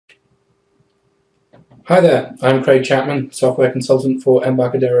Hi there, I'm Craig Chapman, software consultant for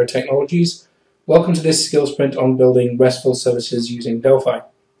Embarcadero Technologies. Welcome to this skill sprint on building RESTful services using Delphi.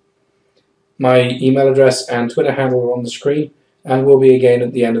 My email address and Twitter handle are on the screen and will be again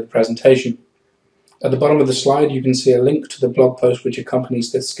at the end of the presentation. At the bottom of the slide you can see a link to the blog post which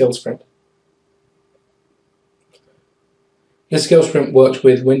accompanies this skill sprint. This skill sprint works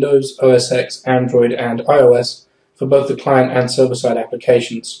with Windows, OS X, Android and iOS for both the client and server-side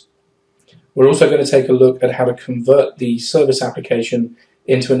applications. We're also going to take a look at how to convert the service application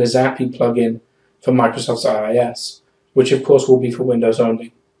into an Zappy plugin for Microsoft's IIS, which of course will be for Windows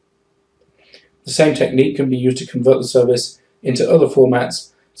only. The same technique can be used to convert the service into other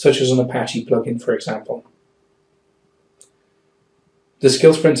formats, such as an Apache plugin, for example. The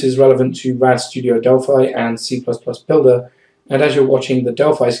skill sprint is relevant to RAD Delphi and C++ Builder, and as you're watching the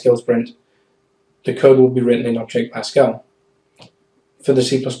Delphi skill sprint, the code will be written in Object Pascal. For the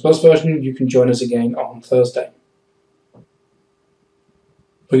C++ version, you can join us again on Thursday.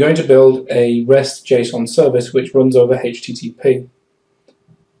 We're going to build a REST JSON service which runs over HTTP.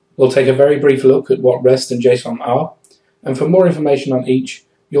 We'll take a very brief look at what REST and JSON are, and for more information on each,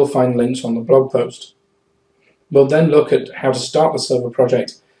 you'll find links on the blog post. We'll then look at how to start the server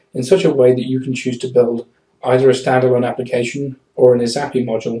project in such a way that you can choose to build either a standalone application or an Zappy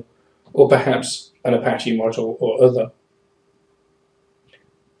module, or perhaps an Apache module or other.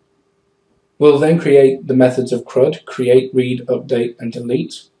 We'll then create the methods of CRUD, create, read, update, and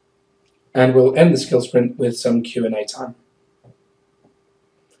delete, and we'll end the skill sprint with some Q&A time.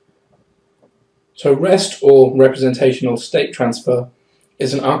 So REST, or representational state transfer,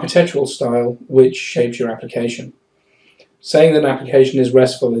 is an architectural style which shapes your application. Saying that an application is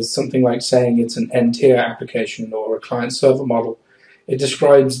RESTful is something like saying it's an N-tier application or a client-server model. It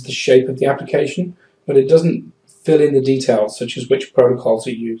describes the shape of the application, but it doesn't fill in the details, such as which protocols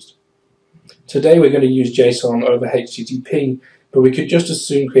are used. Today we're going to use JSON over HTTP, but we could just as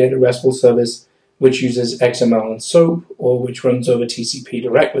soon create a RESTful service which uses XML and SOAP, or which runs over TCP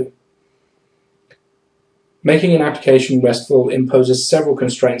directly. Making an application RESTful imposes several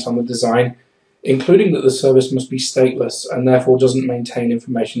constraints on the design, including that the service must be stateless and therefore doesn't maintain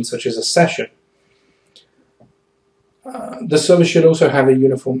information such as a session. The service should also have a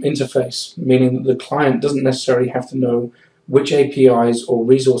uniform interface, meaning that the client doesn't necessarily have to know which APIs or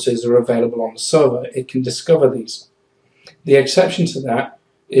resources are available on the server. It can discover these. The exception to that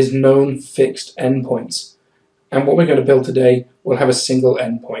is known fixed endpoints, and what we're going to build today will have a single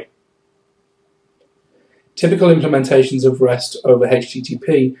endpoint. Typical implementations of REST over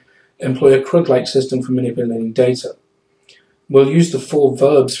HTTP employ a CRUD-like system for manipulating data. We'll use the four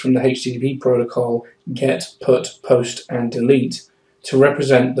verbs from the HTTP protocol get, put, post, and delete to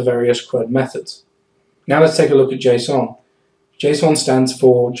represent the various CRUD methods. Now let's take a look at JSON. JSON stands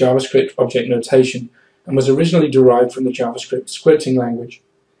for JavaScript Object Notation and was originally derived from the JavaScript scripting language.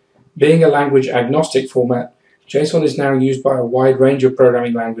 Being a language-agnostic format, JSON is now used by a wide range of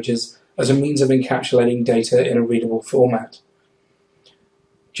programming languages as a means of encapsulating data in a readable format.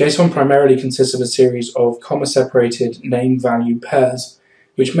 JSON primarily consists of a series of comma-separated name-value pairs,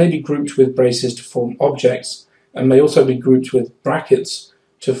 which may be grouped with braces to form objects, and may also be grouped with brackets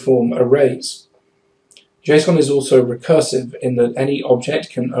to form arrays. JSON is also recursive in that any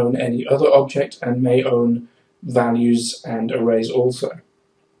object can own any other object and may own values and arrays also.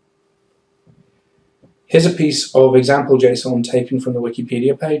 Here's a piece of example JSON taken from the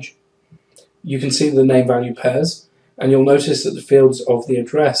Wikipedia page. You can see the name-value pairs, and you'll notice that the fields of the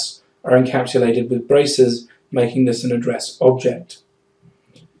address are encapsulated with braces, making this an address object.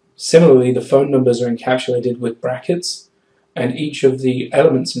 Similarly, the phone numbers are encapsulated with brackets, and each of the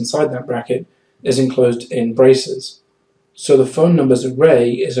elements inside that bracket is enclosed in braces. So the phone numbers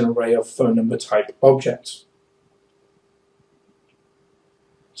array is an array of phone number type objects.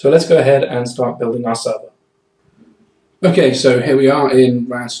 So let's go ahead and start building our server. Okay, so here we are in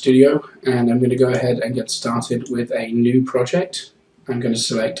RAD Studio, and I'm going to go ahead and get started with a new project. I'm going to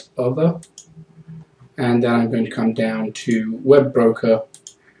select Other, and then I'm going to come down to Web Broker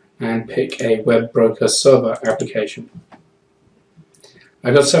and pick a Web Broker server application.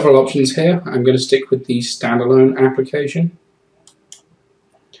 I've got several options here. I'm going to stick with the standalone application.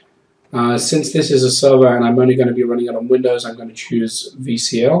 Since this is a server and I'm only going to be running it on Windows, I'm going to choose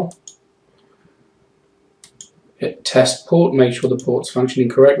VCL. Hit Test Port, make sure the port's functioning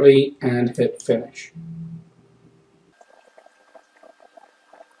correctly, and hit Finish.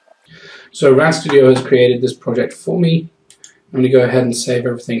 So RAD Studio has created this project for me. I'm going to go ahead and save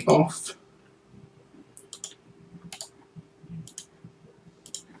everything off.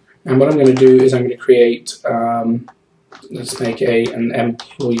 And what I'm going to do is I'm going to create, let's make an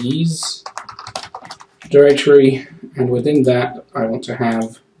employees directory, and within that I want to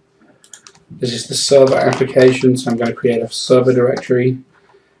have, this is the server application, so I'm going to create a server directory.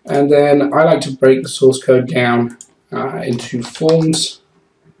 And then I like to break the source code down into forms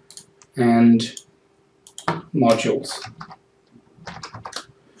and modules.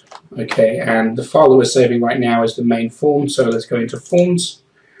 Okay, and the file that we're saving right now is the main form, so let's go into forms,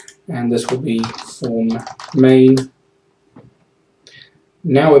 and this will be form main.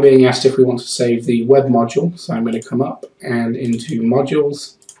 Now we're being asked if we want to save the web module, so I'm going to come up and into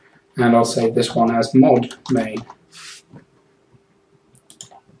modules, and I'll save this one as mod main.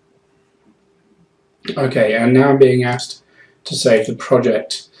 Okay, and now I'm being asked to save the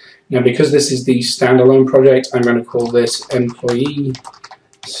project. Now because this is the standalone project, I'm going to call this employee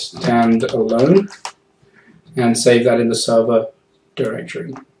standalone and save that in the server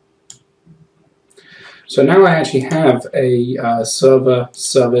directory. So now I actually have a server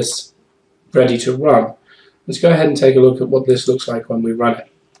service ready to run. Let's go ahead and take a look at what this looks like when we run it.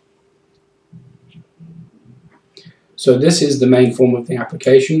 So this is the main form of the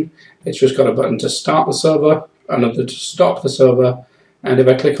application. It's just got a button to start the server, another to stop the server, and if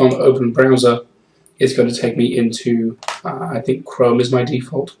I click on open browser, it's going to take me into, I think Chrome is my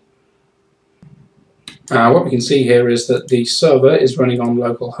default. What we can see here is that the server is running on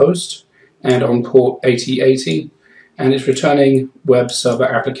localhost and on port 8080, and it's returning web server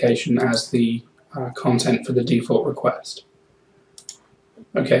application as the content for the default request.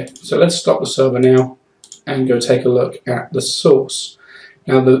 Okay, so let's stop the server now and go take a look at the source.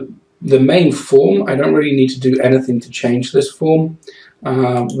 Now the main form, I don't really need to do anything to change this form.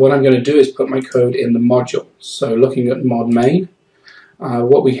 What I'm going to do is put my code in the module. So looking at mod main,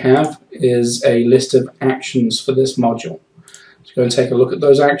 what we have is a list of actions for this module. So go and take a look at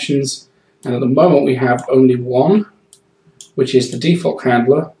those actions, and at the moment we have only one, which is the default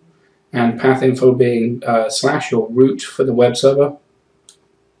handler, and path info being slash or root for the web server.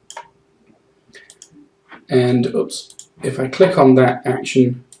 And oops, if I click on that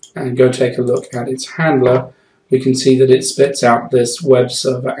action and go take a look at its handler, we can see that it spits out this web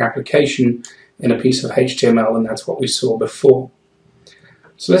server application in a piece of HTML, and that's what we saw before.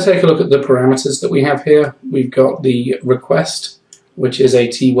 So let's take a look at the parameters that we have here. We've got the request, which is a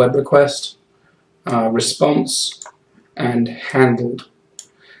T-web request, response, and handled.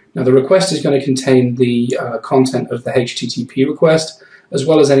 Now the request is going to contain the content of the HTTP request, as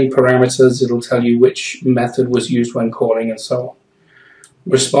well as any parameters. It'll tell you which method was used when calling and so on.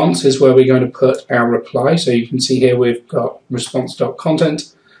 Response is where we're going to put our reply. So you can see here we've got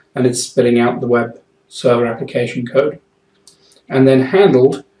response.content, and it's spitting out the web server application code. And then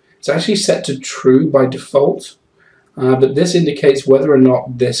handled, it's actually set to true by default, but this indicates whether or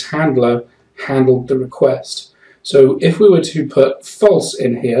not this handler handled the request. So if we were to put false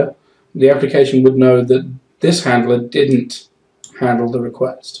in here, the application would know that this handler didn't handle the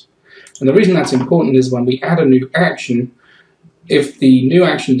request. And the reason that's important is when we add a new action, if the new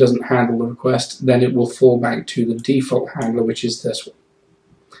action doesn't handle the request, then it will fall back to the default handler, which is this one.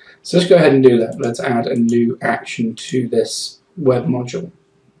 So let's go ahead and do that. Let's add a new action to this web module.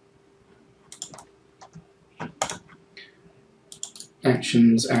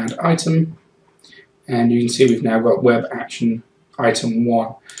 Actions add item, and you can see we've now got web action item 1.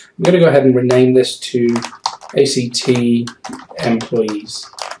 I'm going to go ahead and rename this to ACT employees.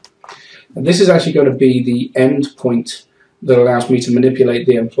 And this is actually going to be the endpoint that allows me to manipulate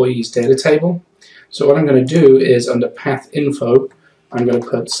the employees data table. So what I'm going to do is under path info, I'm going to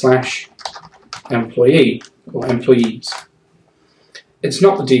put slash employee or employees. It's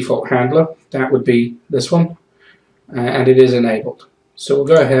not the default handler, that would be this one, and it is enabled. So we'll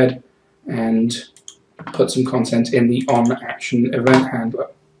go ahead and put some content in the onAction event handler.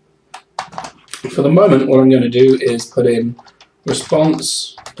 For the moment, what I'm going to do is put in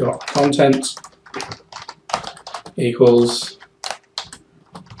response.content equals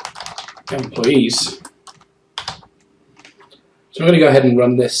employees. So I'm going to go ahead and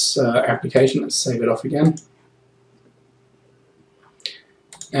run this application. Let's save it off again.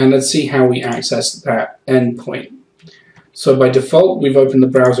 And let's see how we access that endpoint. So by default, we've opened the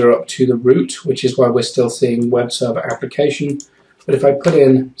browser up to the root, which is why we're still seeing web server application. But if I put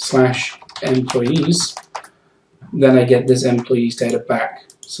in slash employees, then I get this employees data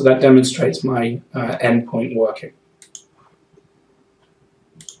back. So that demonstrates my endpoint working.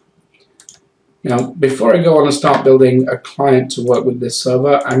 Now, before I go on and start building a client to work with this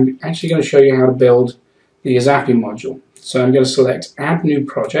server, I'm actually going to show you how to build the Zappy module. So I'm going to select Add New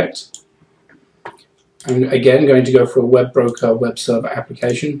Project. I'm again going to go for a web broker web server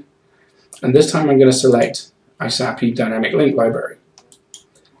application. And this time I'm going to select Zappy Dynamic Link Library.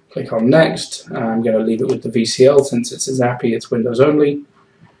 Click on Next. I'm going to leave it with the VCL since it's a Zappy, it's Windows only.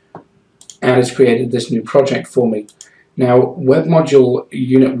 And it's created this new project for me. Now, Web Module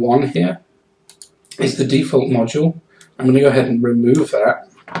Unit 1 here is the default module. I'm going to go ahead and remove that.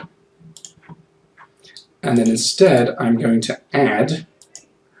 And then instead, I'm going to add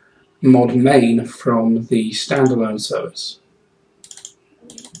mod main from the standalone service.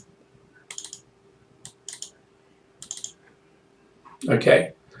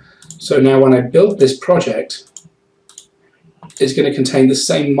 Okay, so now when I build this project, it's going to contain the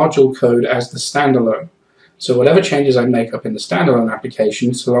same module code as the standalone. So whatever changes I make up in the standalone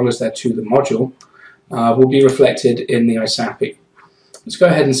application, so long as they're to the module, will be reflected in the iSappy. Let's go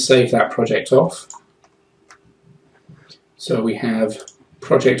ahead and save that project off. So we have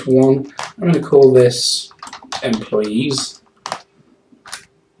project 1. I'm going to call this employees.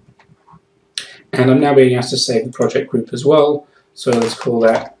 And I'm now being asked to save the project group as well. So let's call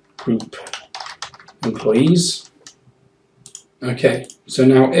that group employees. Okay, so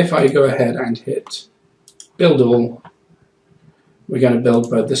now if I go ahead and hit build all, we're going to build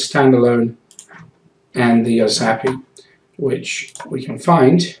both the standalone and the iSappy, which we can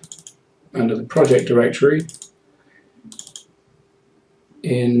find under the project directory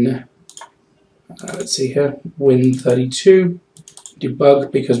in, let's see here, Win32,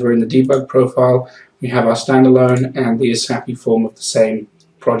 debug, because we're in the debug profile, we have our standalone and the iSappy form of the same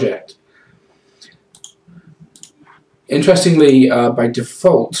project. Interestingly, by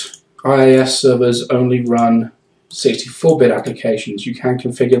default, IIS servers only run 64-bit applications. You can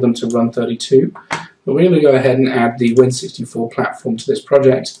configure them to run 32, but we're going to go ahead and add the Win64 platform to this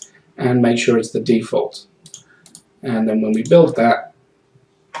project and make sure it's the default. And then when we build that,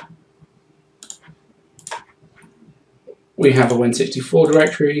 we have a Win64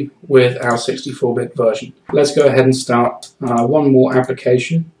 directory with our 64-bit version. Let's go ahead and start one more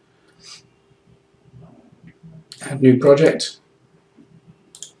application. Add new project.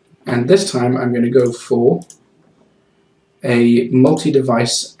 And this time I'm going to go for a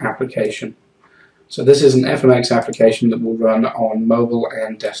multi-device application. So this is an FMX application that will run on mobile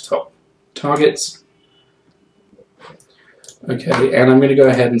and desktop targets. Okay, and I'm going to go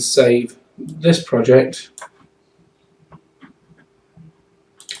ahead and save this project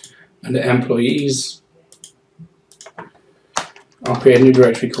under employees. I'll create a new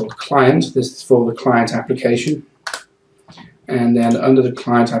directory called client. This is for the client application. And then under the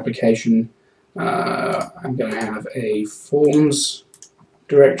client application, I'm going to have a forms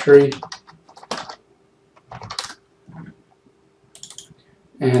directory.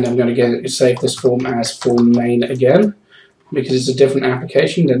 And I'm going to save this form as form main again, because it's a different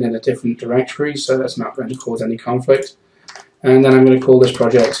application and in a different directory, so that's not going to cause any conflict. And then I'm going to call this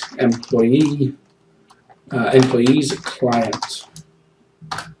project employees client.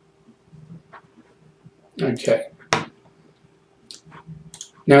 Okay.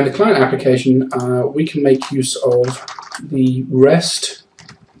 Now in the client application, we can make use of the REST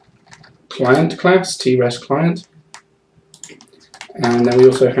client class, TREST client, and then we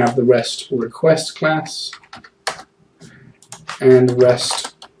also have the REST request class and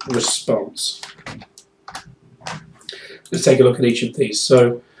REST response. Let's take a look at each of these.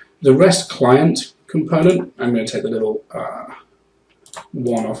 So the REST client component, I'm going to take the little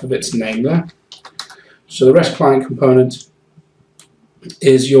one off of its name there. So the REST client component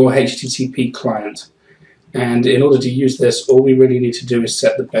is your HTTP client, and in order to use this, all we really need to do is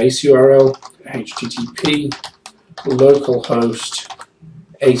set the base URL, HTTP localhost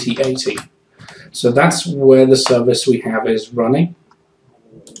 8080. So that's where the service we have is running.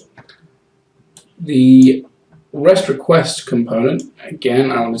 The REST request component,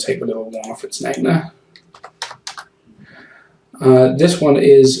 again, I'm going to take the little one off its name there. This one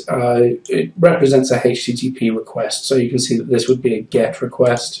is, it represents a HTTP request, so you can see that this would be a GET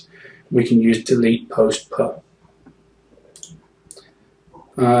request. We can use delete post per.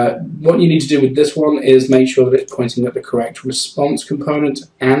 What you need to do with this one is make sure that it's pointing at the correct response component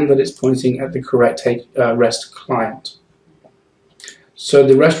and that it's pointing at the correct REST client. So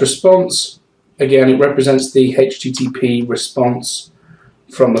the REST response, again, it represents the HTTP response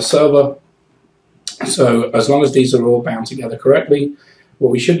from the server. So as long as these are all bound together correctly,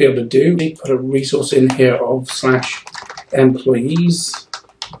 what we should be able to do is put a resource in here of /employees.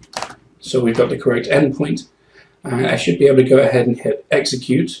 So we've got the correct endpoint. I should be able to go ahead and hit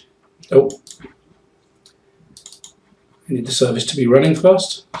execute. Oh, I need the service to be running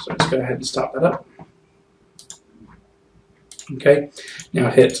first. So let's go ahead and start that up. Okay,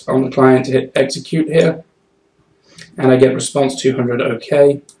 now hit on the client, hit execute here. And I get response 200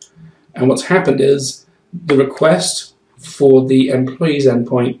 OK. And what's happened is the request for the employees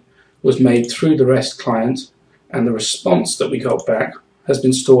endpoint was made through the REST client, and the response that we got back has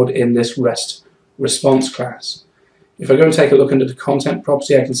been stored in this REST response class. If I go and take a look into the content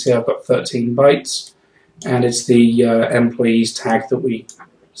property, I can see I've got 13 bytes, and it's the employees tag that we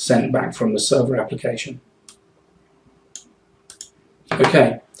sent back from the server application.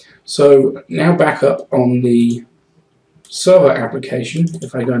 Okay, so now back up on the server application.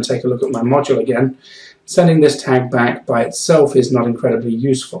 If I go and take a look at my module again, sending this tag back by itself is not incredibly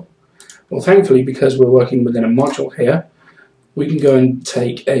useful. Well, thankfully, because we're working within a module here, we can go and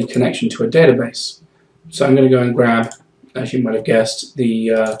take a connection to a database. So I'm going to go and grab, as you might have guessed,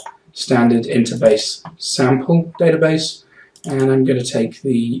 the standard interbase sample database, and I'm going to take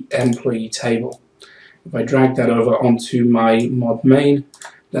the employee table. If I drag that over onto my mod main,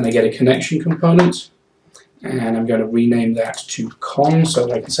 then I get a connection component, and I'm going to rename that to con so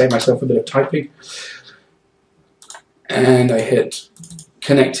that I can save myself a bit of typing. And I hit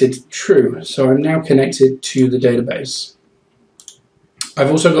connected true. So I'm now connected to the database.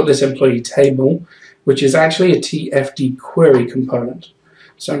 I've also got this employee table, which is actually a TFD query component.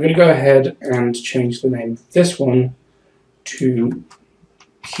 So I'm going to go ahead and change the name of this one to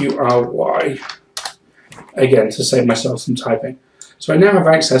QRY, again to save myself some typing. So I now have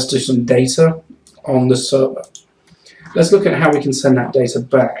access to some data on the server. Let's look at how we can send that data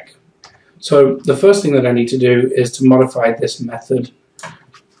back. So the first thing that I need to do is to modify this method.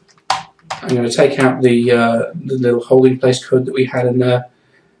 I'm going to take out the little holding place code that we had in there,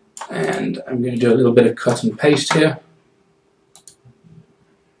 and I'm going to do a little bit of cut and paste here.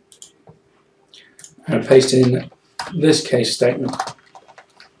 I'm going to paste in this case statement.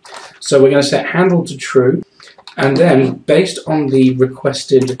 So we're going to set handle to true, and then based on the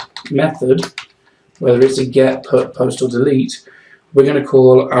requested method, whether it's a get, put, post, or delete, we're going to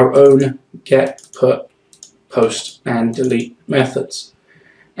call our own get, put, post, and delete methods.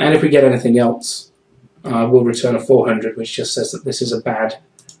 And if we get anything else, we'll return a 400, which just says that this is a bad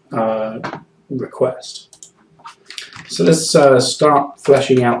request. So let's start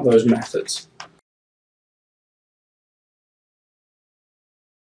fleshing out those methods.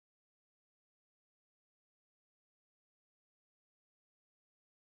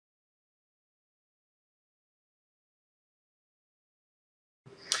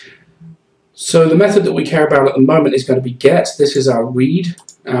 So the method that we care about at the moment is going to be get. This is our read,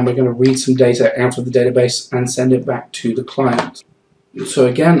 and we're going to read some data out of the database and send it back to the client. So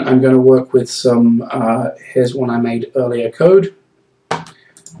again, I'm going to work with some, here's one I made earlier code.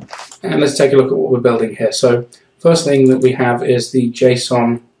 And let's take a look at what we're building here. So first thing that we have is the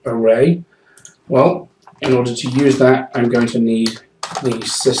JSON array. Well, in order to use that, I'm going to need the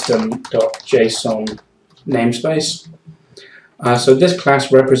system.json namespace. So this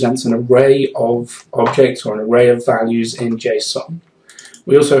class represents an array of objects or an array of values in JSON.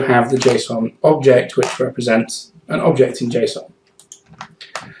 We also have the JSON object, which represents an object in JSON.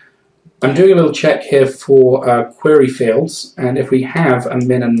 I'm doing a little check here for query fields, and if we have a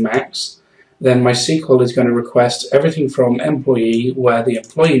min and max, then my SQL is going to request everything from employee, where the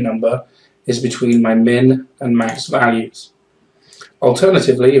employee number is between my min and max values.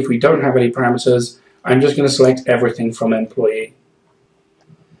 Alternatively, if we don't have any parameters, I'm just going to select everything from employee.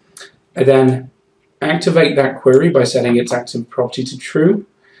 I then activate that query by setting its active property to true,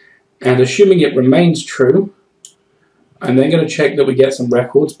 and assuming it remains true, I'm then going to check that we get some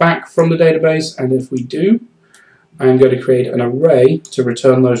records back from the database, and if we do, I'm going to create an array to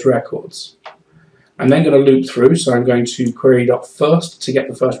return those records. I'm then going to loop through, so I'm going to query.first to get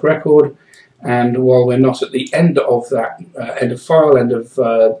the first record, and while we're not at the end of that, end of file, end of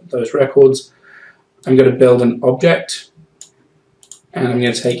those records, I'm going to build an object, and I'm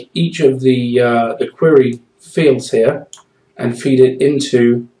going to take each of the query fields here and feed it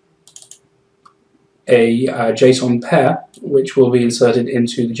into a JSON pair, which will be inserted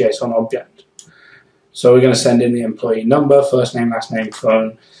into the JSON object. So we're going to send in the employee number, first name, last name,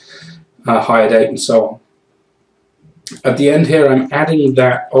 phone, hire date, and so on. At the end here, I'm adding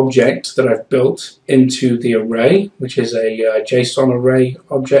that object that I've built into the array, which is a JSON array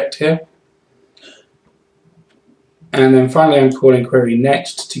object here. And then finally, I'm calling query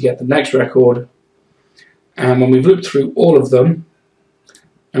next to get the next record. And when we've looped through all of them,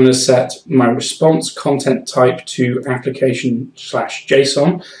 I'm going to set my response content type to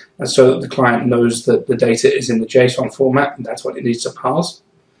application/JSON, so that the client knows that the data is in the JSON format, and that's what it needs to parse.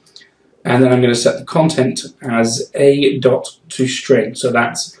 And then I'm going to set the content as a.toString, so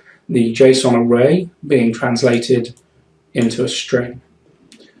that's the JSON array being translated into a string.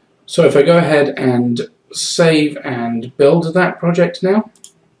 So if I go ahead and save and build that project now.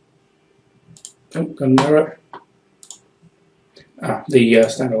 Oh, got an error. The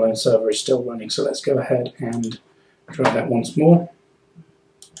standalone server is still running, so let's go ahead and try that once more.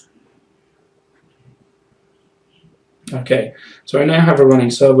 Okay, so I now have a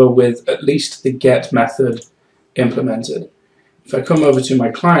running server with at least the get method implemented. If I come over to my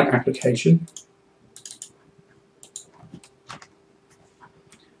client application,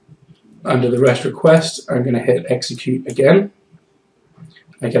 under the REST request, I'm going to hit execute again.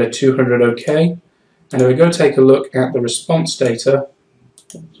 I get a 200 OK. And if I go take a look at the response data,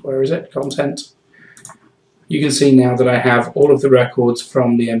 where is it? Content. You can see now that I have all of the records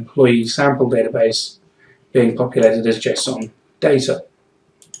from the employee sample database being populated as JSON data.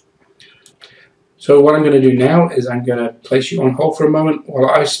 So what I'm going to do now is I'm going to place you on hold for a moment while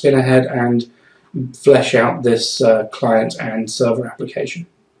I spin ahead and flesh out this client and server application.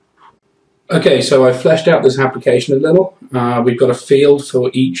 Okay, so I've fleshed out this application a little. We've got a field for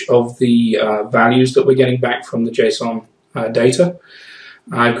each of the values that we're getting back from the JSON data.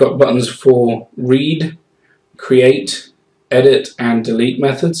 I've got buttons for read, create, edit, and delete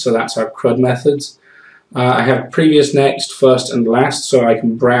methods, so that's our CRUD methods. I have previous, next, first, and last, so I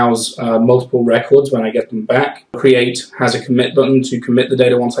can browse multiple records when I get them back. Create has a commit button to commit the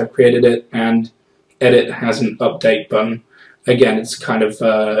data once I've created it, and edit has an update button. Again, it's kind of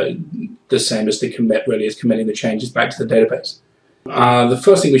the same as the commit, really, is committing the changes back to the database. The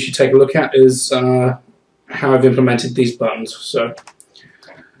first thing we should take a look at is how I've implemented these buttons. So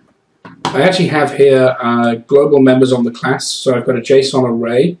I actually have here global members on the class, so I've got a JSON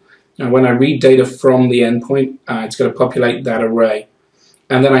array. And when I read data from the endpoint, it's going to populate that array.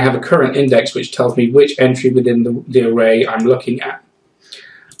 And then I have a current index which tells me which entry within the array I'm looking at.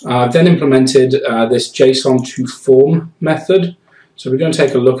 I've then implemented this JSON to form method. So we're going to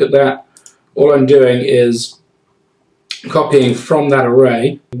take a look at that. All I'm doing is copying from that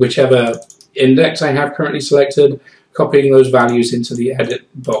array whichever index I have currently selected, copying those values into the edit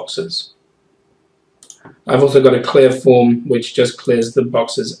boxes. I've also got a clear form which just clears the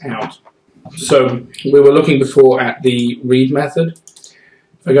boxes out. So we were looking before at the read method.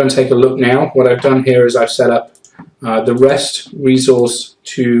 If I go and take a look now, what I've done here is I've set up the REST resource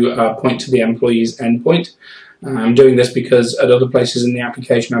to point to the employee's endpoint. I'm doing this because at other places in the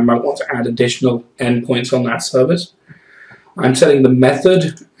application I might want to add additional endpoints on that service. I'm setting the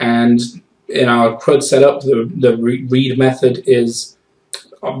method, and in our CRUD setup, the read method is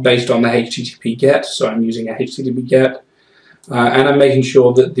based on the HTTP GET, so I'm using a HTTP GET, and I'm making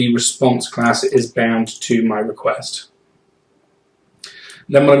sure that the response class is bound to my request.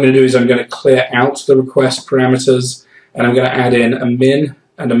 Then what I'm going to do is I'm going to clear out the request parameters, and I'm going to add in a min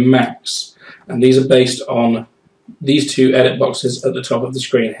and a max, and these are based on these two edit boxes at the top of the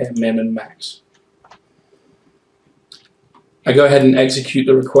screen here, min and max. I go ahead and execute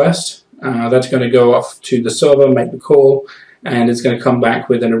the request. That's going to go off to the server, make the call, and it's going to come back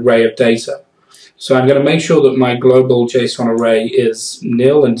with an array of data. So I'm going to make sure that my global JSON array is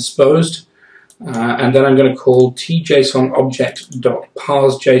nil and disposed, and then I'm going to call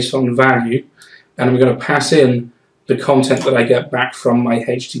tjsonObject.parseJSON value, and I'm going to pass in the content that I get back from my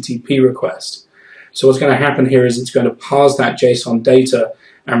HTTP request. So what's going to happen here is it's going to parse that JSON data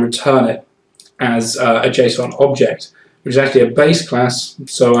and return it as a JSON object, which is actually a base class,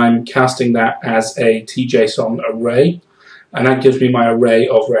 so I'm casting that as a tjson array, and that gives me my array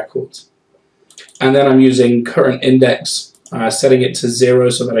of records. And then I'm using current index, setting it to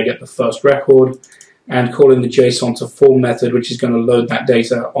 0 so that I get the first record, and calling the JSON to form method, which is going to load that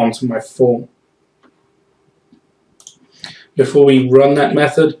data onto my form. Before we run that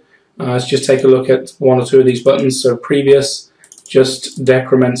method, let's just take a look at one or two of these buttons. So previous just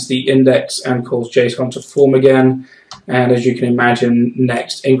decrements the index and calls JSON to form again, and as you can imagine,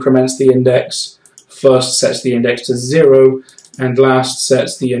 next increments the index, first sets the index to 0, and last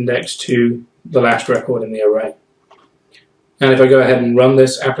sets the index to the last record in the array. And if I go ahead and run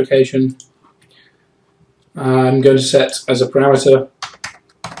this application, I'm going to set as a parameter,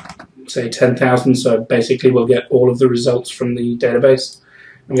 say 10,000, so basically we'll get all of the results from the database.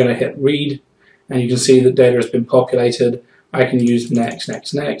 I'm going to hit read, and you can see that data has been populated. I can use next,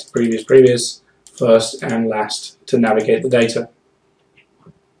 next, next, previous, previous, first, and last to navigate the data.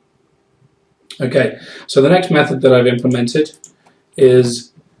 Okay, so the next method that I've implemented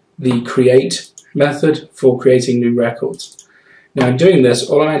is the create method for creating new records. Now in doing this,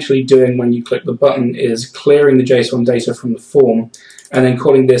 all I'm actually doing when you click the button is clearing the JSON data from the form and then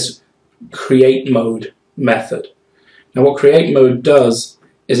calling this create mode method. Now what create mode does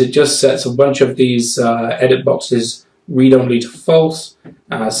is it just sets a bunch of these edit boxes read only to false,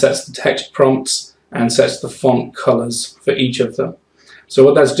 sets the text prompts, and sets the font colors for each of them. So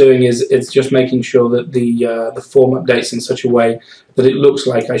what that's doing is it's just making sure that the form updates in such a way that it looks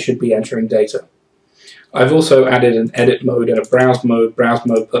like I should be entering data. I've also added an edit mode and a browse mode. Browse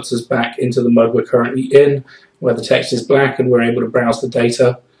mode puts us back into the mode we're currently in, where the text is black and we're able to browse the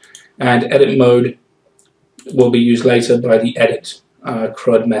data. And edit mode will be used later by the edit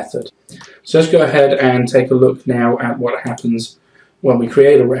CRUD method. So let's go ahead and take a look now at what happens when we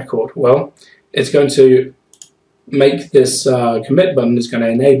create a record. Well, it's going to make this commit button is going to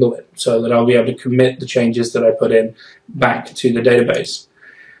enable it so that I'll be able to commit the changes that I put in back to the database.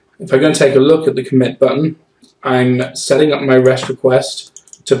 If I go and take a look at the commit button, I'm setting up my REST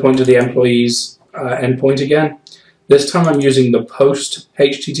request to point to the employee's endpoint again. This time I'm using the post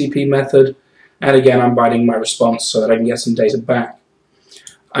HTTP method, and again I'm binding my response so that I can get some data back.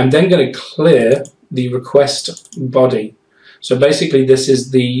 I'm then going to clear the request body. So basically this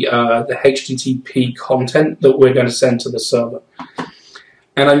is the HTTP content that we're going to send to the server.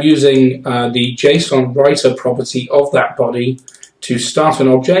 And I'm using the JSON writer property of that body to start an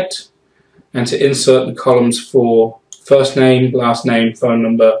object and to insert the columns for first name, last name, phone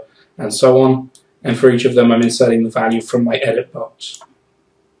number, and so on. And for each of them I'm inserting the value from my edit box.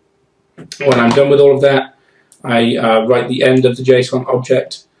 When I'm done with all of that, I write the end of the JSON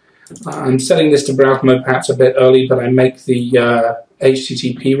object. I'm setting this to browse mode perhaps a bit early, but I make the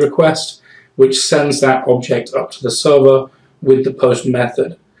HTTP request, which sends that object up to the server with the post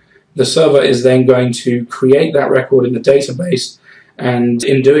method. The server is then going to create that record in the database, and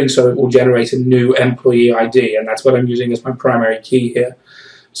in doing so it will generate a new employee ID, and that's what I'm using as my primary key here.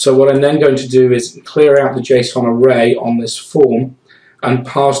 So what I'm then going to do is clear out the JSON array on this form and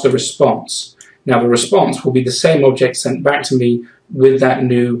pass the response. Now the response will be the same object sent back to me with that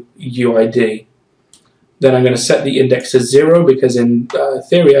new UID. Then I'm going to set the index to 0 because in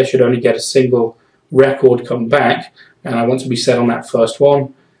theory I should only get a single record come back, and I want to be set on that first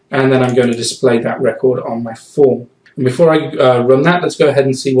one, and then I'm going to display that record on my form. And before I run that, let's go ahead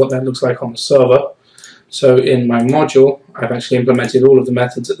and see what that looks like on the server. So in my module I've actually implemented all of the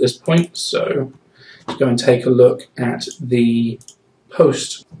methods at this point, so let's go and take a look at the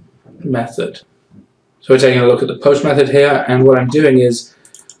post method. So we're taking a look at the post method here, and what I'm doing is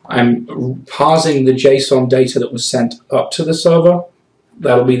I'm parsing the JSON data that was sent up to the server.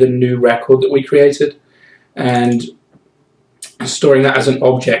 That'll be the new record that we created, and storing that as an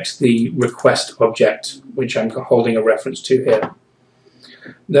object, the request object, which I'm holding a reference to here.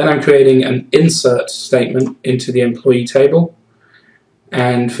 Then I'm creating an insert statement into the employee table,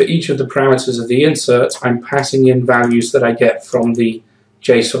 and for each of the parameters of the insert I'm passing in values that I get from the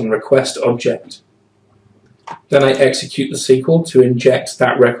JSON request object. Then I execute the SQL to inject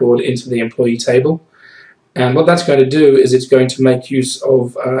that record into the employee table, and what that's going to do is it's going to make use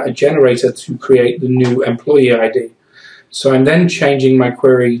of a generator to create the new employee ID. So I'm then changing my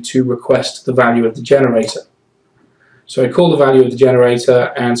query to request the value of the generator. So I call the value of the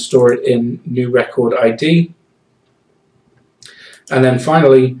generator and store it in new record ID, and then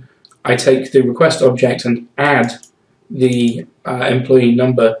finally I take the request object and add the employee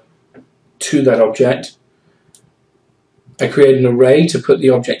number to that object. I create an array to put the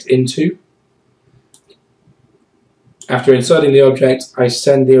object into. After inserting the object, I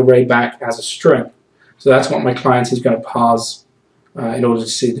send the array back as a string. So that's what my client is going to parse in order to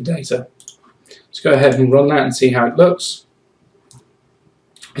see the data. Let's go ahead and run that and see how it looks.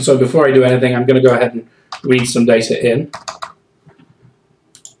 So before I do anything, I'm going to go ahead and read some data in.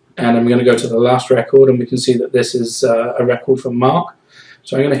 And I'm going to go to the last record, and we can see that this is a record from Mark.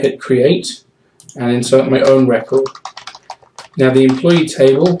 So I'm going to hit create and insert my own record. Now the employee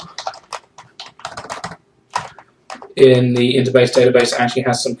table in the Interbase database actually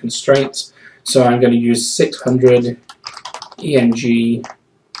has some constraints, so I'm going to use 600, ENG,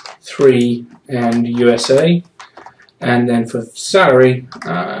 3, and USA, and then for salary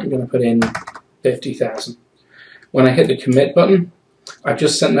I'm going to put in 50,000. When I hit the commit button, I've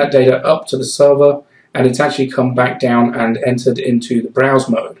just sent that data up to the server, and it's actually come back down and entered into the browse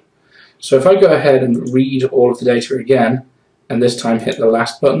mode. So if I go ahead and read all of the data again, and this time hit the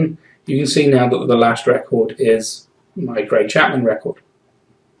last button, you can see now that the last record is my grey Chapman record.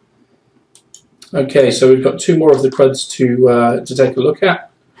 Okay, so we've got two more of the CRUDs to take a look at.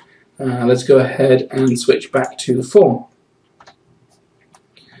 Let's go ahead and switch back to the form.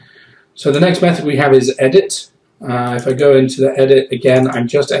 So the next method we have is edit. If I go into the edit again, I'm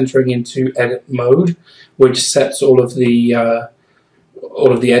just entering into edit mode, which sets all of the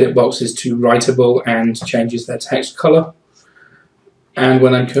edit boxes to writable and changes their text color. And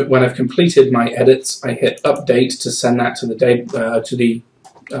when I've completed my edits, I hit update to send that to the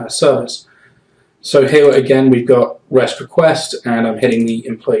servers. So here again we've got REST request, and I'm hitting the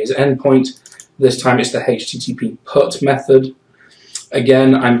employee's endpoint. This time it's the HTTP put method.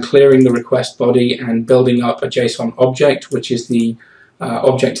 Again, I'm clearing the request body and building up a JSON object, which is the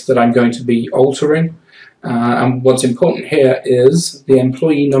object that I'm going to be altering. And what's important here is the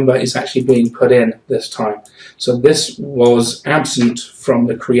employee number is actually being put in this time. So this was absent from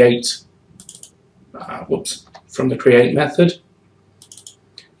the create method.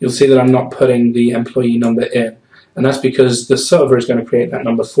 You'll see that I'm not putting the employee number in, and that's because the server is going to create that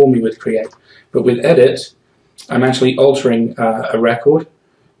number for me with create. But with edit, I'm actually altering a record.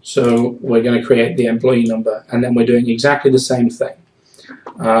 So we're going to create the employee number, and then we're doing exactly the same thing.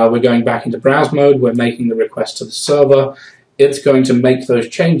 We're going back into browse mode, we're making the request to the server. It's going to make those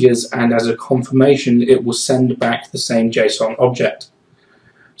changes, and as a confirmation, it will send back the same JSON object.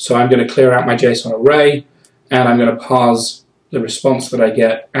 So I'm going to clear out my JSON array, and I'm going to parse the response that I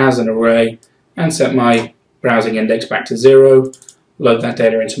get as an array, and set my browsing index back to 0, load that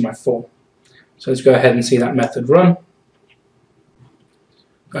data into my form. So let's go ahead and see that method run.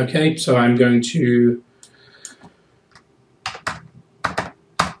 Okay, so I'm going to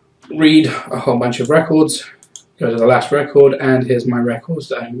read a whole bunch of records, go to the last record, and here's my records.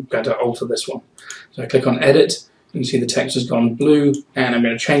 I'm going to alter this one. So I click on edit, you can see the text has gone blue, and I'm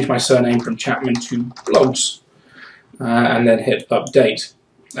going to change my surname from Chapman to Blogs, and then hit update.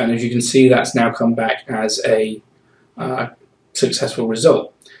 And as you can see, that's now come back as a successful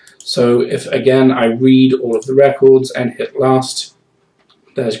result. So if again I read all of the records and hit last,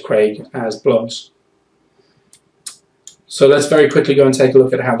 there's Craig as Blogs. So let's very quickly go and take a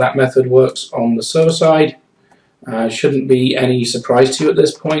look at how that method works on the server side. Shouldn't be any surprise to you at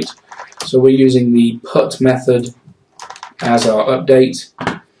this point. So we're using the put method as our update.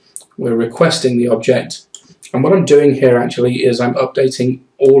 We're requesting the object. And what I'm doing here actually is I'm updating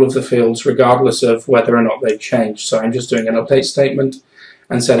all of the fields regardless of whether or not they've changed. So I'm just doing an update statement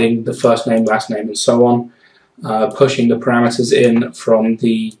and setting the first name, last name, and so on. Pushing the parameters in from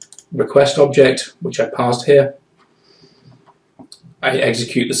the request object, which I parsed here. I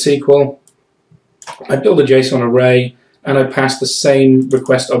execute the SQL. I build a JSON array, and I pass the same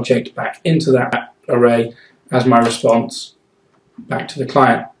request object back into that array as my response back to the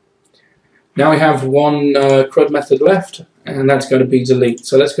client. Now we have one CRUD method left, and that's going to be delete.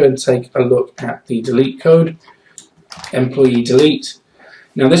 So let's go and take a look at the delete code. Employee delete.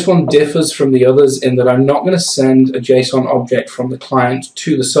 Now this one differs from the others in that I'm not going to send a JSON object from the client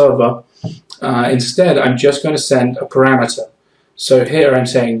to the server. Instead, I'm just going to send a parameter. So here I'm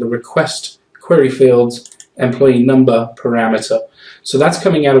saying the request query fields employee number parameter. So that's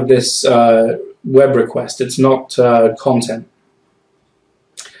coming out of this web request. It's not content.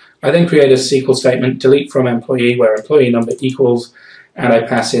 I then create a SQL statement, delete from employee, where employee number equals, and I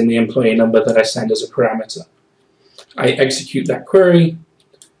pass in the employee number that I send as a parameter. I execute that query.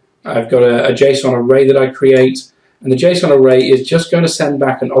 I've got a JSON array that I create, and the JSON array is just going to send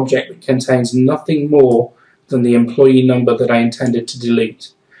back an object that contains nothing more than the employee number that I intended to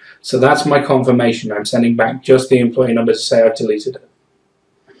delete. So that's my confirmation. I'm sending back just the employee number to say I've deleted it.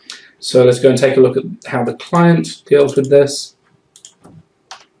 So let's go and take a look at how the client deals with this.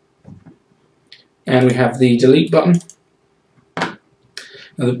 And we have the delete button.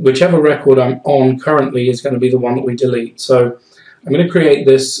 Now, whichever record I'm on currently is going to be the one that we delete. So I'm going to create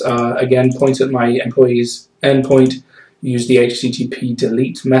this, again, point at my employee's endpoint, use the HTTP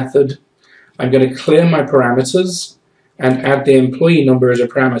delete method. I'm going to clear my parameters and add the employee number as a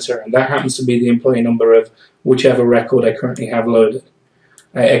parameter, and that happens to be the employee number of whichever record I currently have loaded.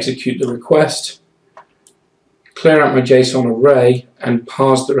 I execute the request, clear out my JSON array, and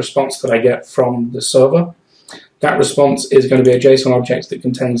parse the response that I get from the server. That response is going to be a JSON object that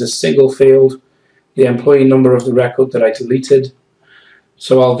contains a single field, the employee number of the record that I deleted.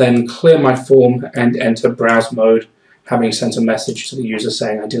 So I'll then clear my form and enter browse mode, having sent a message to the user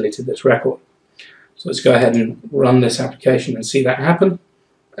saying I deleted this record. So let's go ahead and run this application and see that happen.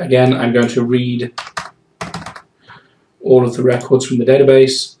 Again, I'm going to read all of the records from the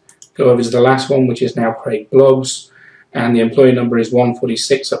database, go over to the last one, which is now Craig Blogs, and the employee number is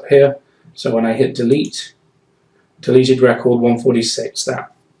 146 up here. So when I hit delete, deleted record 146,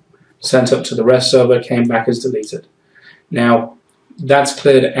 that sent up to the REST server, came back as deleted. Now, that's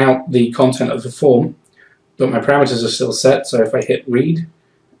cleared out the content of the form, but my parameters are still set, so if I hit read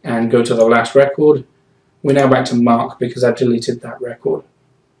and go to the last record, we're now back to mark because I've deleted that record.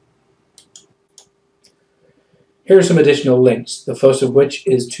 Here are some additional links, the first of which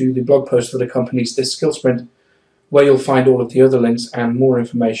is to the blog post that accompanies this skill sprint, where you'll find all of the other links and more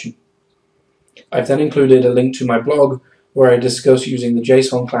information. I've then included a link to my blog where I discuss using the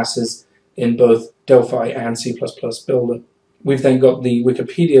JSON classes in both Delphi and C++ Builder. We've then got the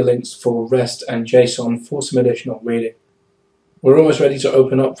Wikipedia links for REST and JSON for some additional reading. We're almost ready to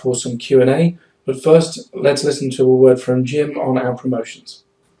open up for some Q&A, but first let's listen to a word from Jim on our promotions.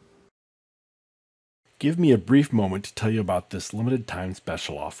 Give me a brief moment to tell you about this limited time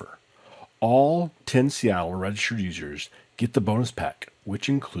special offer. All 10 Seattle registered users get the bonus pack, which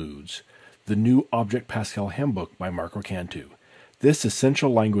includes the new Object Pascal Handbook by Marco Cantu. This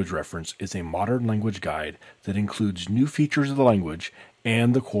essential language reference is a modern language guide that includes new features of the language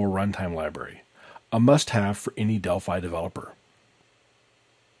and the core runtime library, a must-have for any Delphi developer.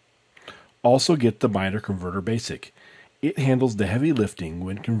 Also get the Binder Converter Basic. It handles the heavy lifting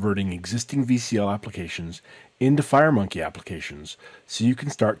when converting existing VCL applications into FireMonkey applications, so you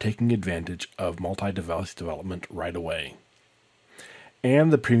can start taking advantage of multi-device development right away.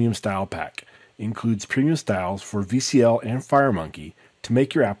 And the Premium Style Pack includes premium styles for VCL and FireMonkey to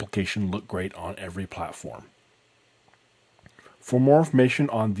make your application look great on every platform. For more information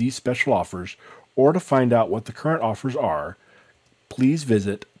on these special offers, or to find out what the current offers are, please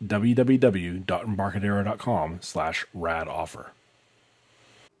visit www.embarcadero.com/radoffer.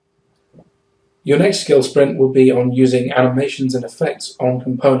 Your next skill sprint will be on using animations and effects on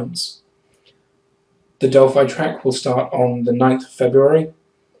components. The Delphi track will start on the 9th of February,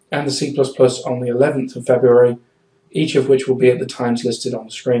 and the C++ on the 11th of February, each of which will be at the times listed on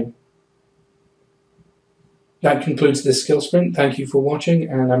the screen. That concludes this skill sprint. Thank you for watching,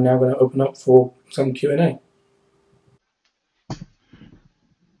 and I'm now going to open up for some Q&A.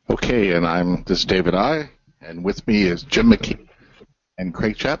 Okay, and this is David I, and with me is Jim McKee and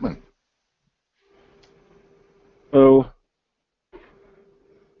Craig Chapman. Hello.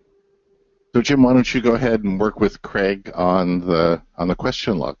 So Jim, why don't you go ahead and work with Craig on the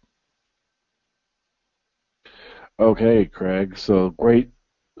question log? Okay, Craig. So great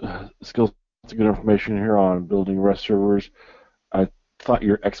skills, good information here on building REST servers. I thought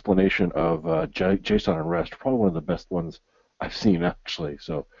your explanation of JSON and REST probably one of the best ones I've seen actually.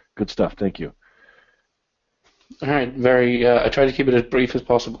 So good stuff. Thank you. All right. I try to keep it as brief as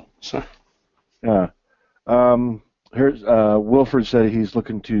possible. So. Yeah. Here's Wilfred said he's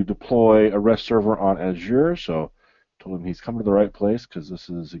looking to deploy a REST server on Azure. So told him he's come to the right place because this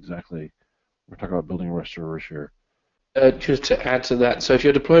is exactly we're talking about building REST servers here. Just to add to that, so if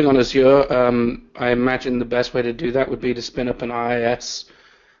you're deploying on Azure, I imagine the best way to do that would be to spin up an IIS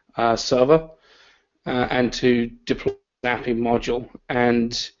server and to deploy an API module.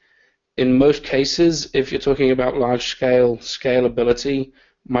 And in most cases, if you're talking about large-scale scalability,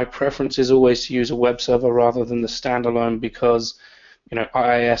 my preference is always to use a web server rather than the standalone because,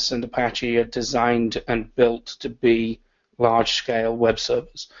 IIS and Apache are designed and built to be large-scale web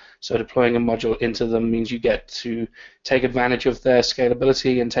servers. So deploying a module into them means you get to take advantage of their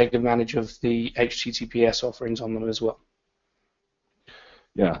scalability and take advantage of the HTTPS offerings on them as well.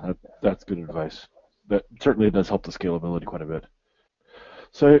 Yeah, that's good advice. That certainly does help the scalability quite a bit.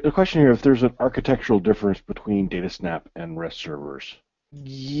 So the question here, if there's an architectural difference between DataSnap and REST servers.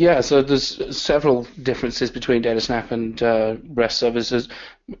 Yeah, so there's several differences between DataSnap and REST services,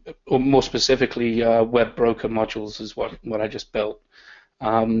 or more specifically, web broker modules is what I just built.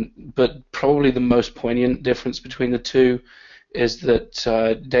 But probably the most poignant difference between the two is that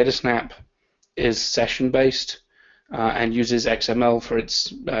DataSnap is session-based and uses XML for its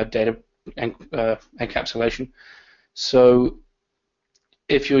data encapsulation. So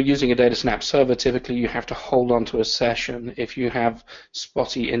if you're using a DataSnap server, typically you have to hold on to a session. If you have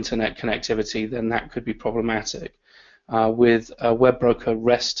spotty internet connectivity, then that could be problematic. With a web broker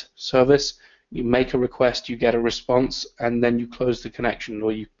REST service, you make a request, you get a response, and then you close the connection,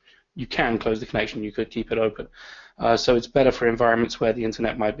 or you can close the connection. You could keep it open. So it's better for environments where the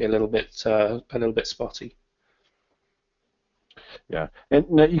internet might be a little bit spotty. Yeah, and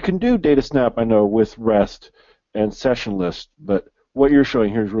now you can do DataSnap, I know, with REST and session list, but what you're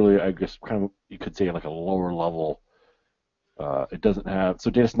showing here is really, I guess, kind of, you could say like a lower level. It doesn't have,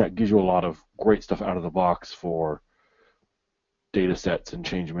 so DataSnap gives you a lot of great stuff out of the box for data sets and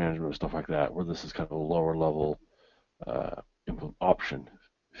change management and stuff like that, where this is kind of a lower level option,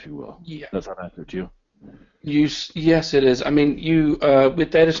 if you will. Yeah. That's not accurate to you? Yes, it is. I mean,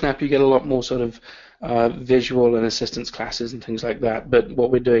 with DataSnap, you get a lot more sort of visual and assistance classes and things like that, but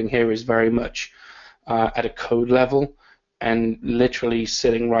what we're doing here is very much at a code level and literally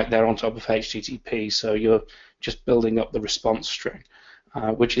sitting right there on top of HTTP, so you're just building up the response string,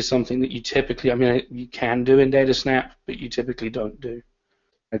 which is something that you typically, I mean, you can do in DataSnap, but you typically don't do.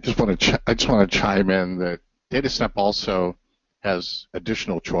 I just want to chime in that DataSnap also has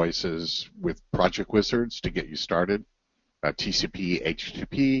additional choices with project wizards to get you started, TCP,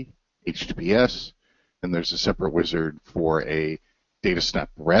 HTTP, HTTPS, and there's a separate wizard for a DataSnap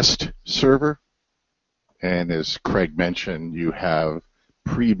REST server. And as Craig mentioned, you have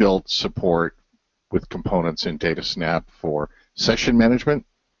pre-built support with components in DataSnap for session management.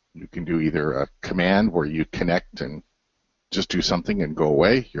 You can do either a command where you connect and just do something and go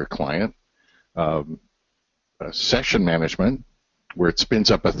away, your client. Session management, where it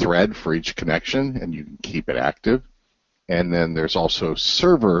spins up a thread for each connection and you can keep it active. And then there's also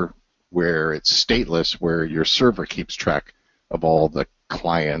server, where it's stateless, where your server keeps track of all the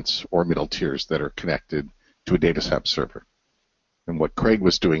clients or middle tiers that are connected to a DataSnap server. And what Craig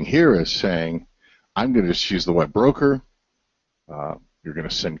was doing here is saying, I'm going to just use the web broker. You're going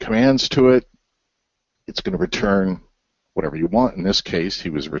to send commands to it. It's going to return whatever you want. In this case, he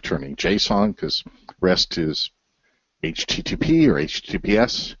was returning JSON because REST is HTTP or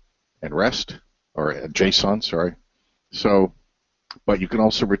HTTPS and REST, or JSON, sorry. So, but you can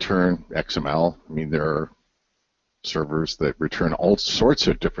also return XML. I mean, there are servers that return all sorts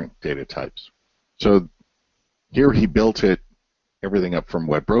of different data types. So here he built it, everything up from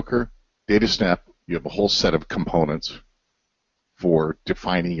web broker. DataSnap, you have a whole set of components for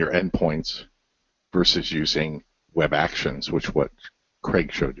defining your endpoints versus using web actions, which what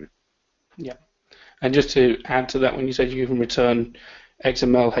Craig showed you. Yeah. And just to add to that, when you said you can return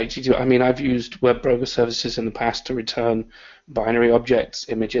XML, HTTP, I mean, I've used web broker services in the past to return binary objects,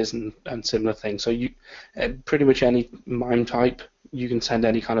 images, and similar things. So you, pretty much any MIME type, you can send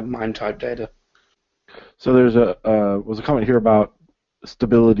any kind of MIME type data. So there's was a comment here about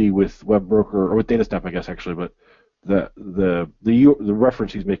stability with web broker, or with DataSnap, I guess, actually, but the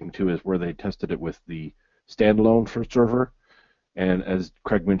reference he's making to is where they tested it with the standalone for server, and as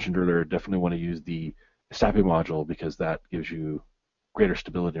Craig mentioned earlier, definitely want to use the SAPI module because that gives you greater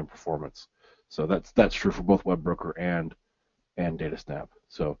stability and performance. So that's true for both web broker and DataSnap.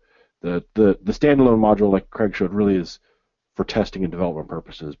 So the standalone module, like Craig showed, really is for testing and development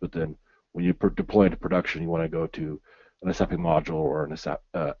purposes, but then when you deploy into production, you want to go to an SAPI module or an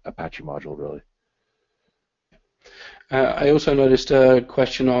Apache module, really. I also noticed a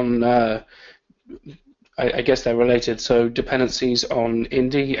question on, I guess they're related, so dependencies on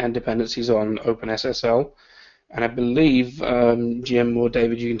Indy and dependencies on OpenSSL. And I believe, Jim or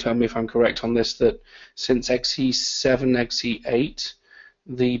David, you can tell me if I'm correct on this, that since XE7, XE8,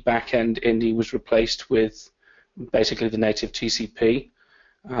 the backend Indy was replaced with basically the native TCP,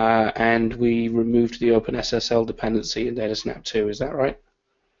 and we removed the OpenSSL dependency in DataSnap 2. Is that right?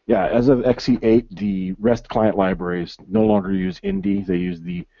 Yeah, as of XE8, the REST client libraries no longer use Indy. They use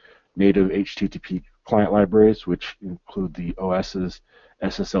the native HTTP client libraries, which include the OS's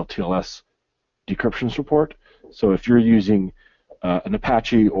SSL TLS decryption support. So if you're using an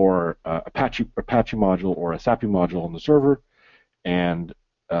Apache or Apache module or a SAPI module on the server, and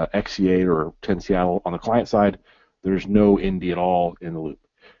XE8 or 10 Seattle on the client side, there's no Indy at all in the loop.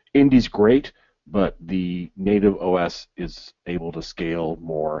 Indy's great, but the native OS is able to scale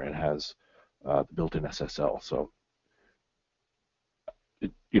more and has the built-in SSL. So,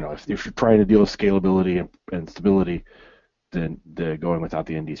 if you're trying to deal with scalability and stability, then going without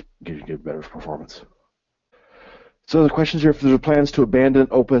the Indies gives you better performance. So the questions here: if there are plans to abandon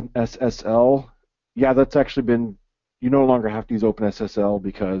OpenSSL, yeah, that's actually been. You no longer have to use OpenSSL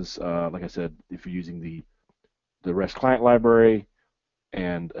because, like I said, if you're using the REST client library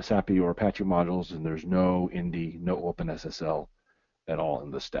and a SAPI or Apache modules, and there's no Indy, no OpenSSL at all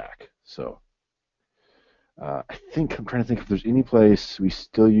in the stack. So I'm trying to think if there's any place we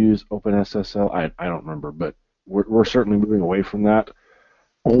still use OpenSSL. I don't remember, but we're certainly moving away from that.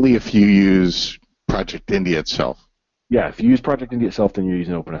 Only if you use Project Indy itself. Yeah, if you use Project Indy itself, then you're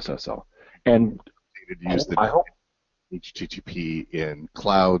using OpenSSL. And use I hope HTTP in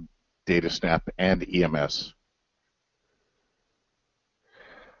cloud, DataSnap, and EMS.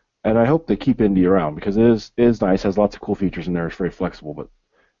 And I hope they keep Indy around because it is nice, has lots of cool features in there, it's very flexible, but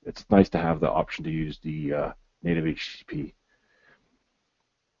it's nice to have the option to use the native HTTP.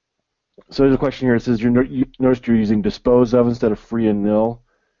 So there's a question here. It says, you noticed you're using dispose of instead of free and nil.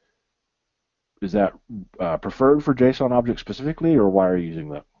 Is that preferred for JSON objects specifically, or why are you using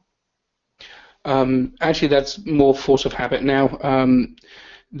that? Actually, that's more force of habit now.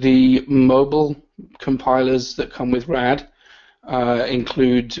 The mobile compilers that come with RAD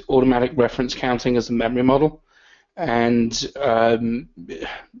include automatic reference counting as a memory model, and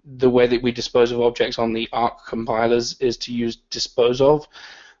the way that we dispose of objects on the ARC compilers is to use dispose of,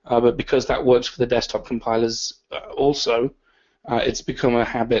 but because that works for the desktop compilers also, it's become a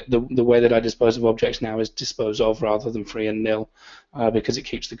habit. The way that I dispose of objects now is dispose of rather than free and nil, because it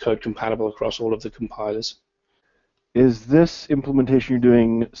keeps the code compatible across all of the compilers. Is this implementation you're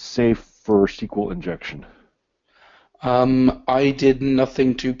doing safe for SQL injection? I did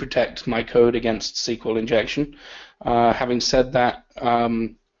nothing to protect my code against SQL injection. Having said that, let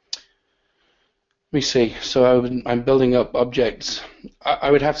me see. So I'm building up objects.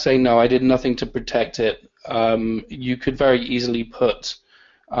 I would have to say no, I did nothing to protect it. You could very easily put,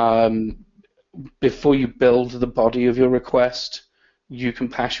 before you build the body of your request, you can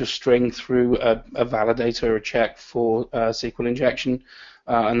pass your string through a validator or a check for SQL injection,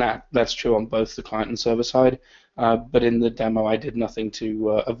 and that's true on both the client and server side. But in the demo, I did nothing to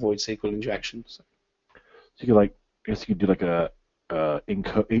avoid SQL injection. So you could I guess you could do like a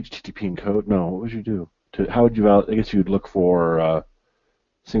HTTP encode. No, what would you do? How would you validate? I guess you'd look for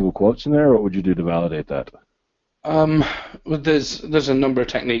single quotes in there. Or what would you do to validate that? Well, there's a number of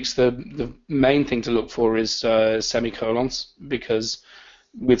techniques. The main thing to look for is semicolons, because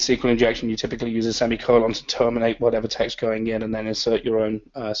with SQL injection you typically use a semicolon to terminate whatever text going in and then insert your own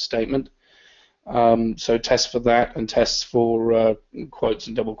statement. So test for that and tests for quotes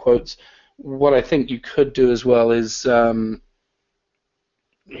and double quotes. What I think you could do as well is, let me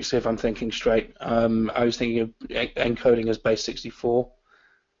see if I'm thinking straight. I was thinking of encoding as base 64.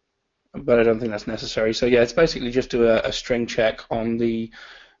 But I don't think that's necessary. So yeah, it's basically just do a string check on the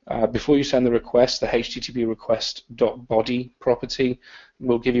before you send the request. The HTTP request.body property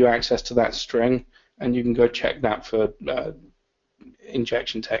will give you access to that string, and you can go check that for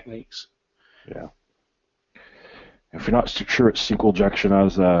injection techniques. Yeah. If you're not sure it's SQL injection,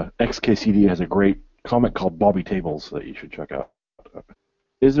 XKCD has a great comic called Bobby Tables that you should check out.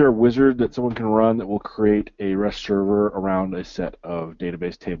 Is there a wizard that someone can run that will create a REST server around a set of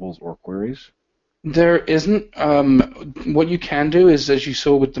database tables or queries? There isn't. What you can do is, as you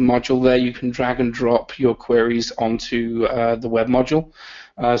saw with the module there, you can drag and drop your queries onto the web module.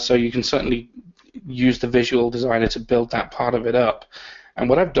 So you can certainly use the visual designer to build that part of it up. And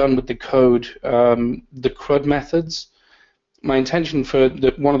what I've done with the code, the CRUD methods, my intention for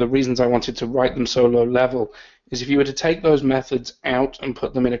one of the reasons I wanted to write them so low level is if you were to take those methods out and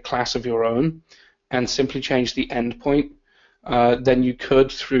put them in a class of your own and simply change the endpoint, then you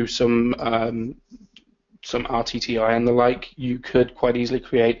could, through some RTTI and the like, you could quite easily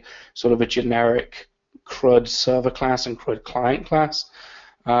create sort of a generic CRUD server class and CRUD client class,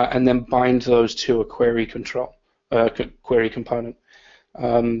 and then bind those to a query component.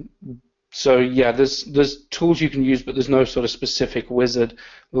 So yeah, there's tools you can use, but there's no sort of specific wizard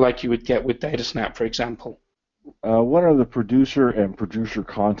like you would get with DataSnap, for example. What are the producer and producer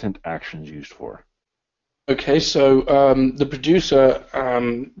content actions used for? Okay, so the producer,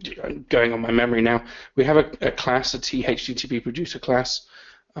 going on my memory now, we have a class, a THTTP producer class,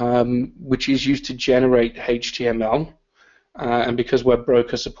 which is used to generate HTML. And because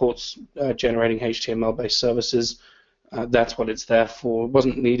WebBroker supports generating HTML-based services, that's what it's there for. It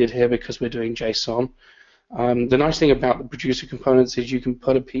wasn't needed here because we're doing JSON. The nice thing about the producer components is you can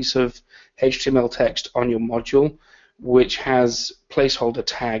put a piece of HTML text on your module which has placeholder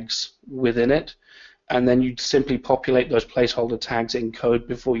tags within it, and then you simply populate those placeholder tags in code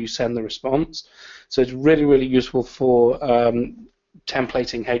before you send the response. So it's really, really useful for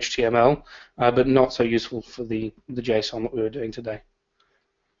templating HTML, but not so useful for the JSON that we were doing today.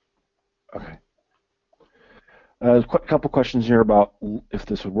 Okay. A couple questions here about if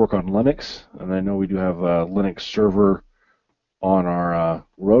this would work on Linux, and I know we do have a Linux server on our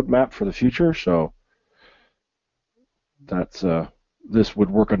roadmap for the future, so that's this would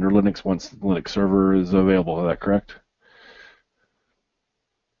work under Linux once the Linux server is available. Is that correct?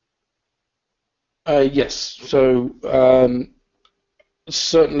 Yes. So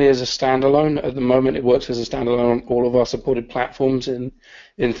certainly as a standalone, at the moment it works as a standalone on all of our supported platforms.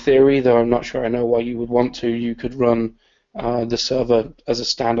 In theory, though I'm not sure I know why you would want to, you could run the server as a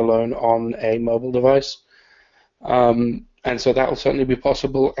standalone on a mobile device. And so that will certainly be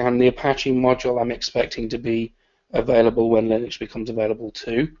possible. And the Apache module I'm expecting to be available when Linux becomes available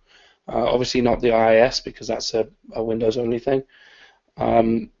too. Obviously not the IIS because that's a Windows-only thing.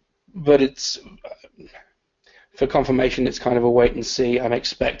 But it's... For confirmation, it's kind of a wait and see. I'm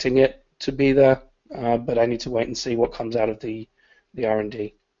expecting it to be there, but I need to wait and see what comes out of the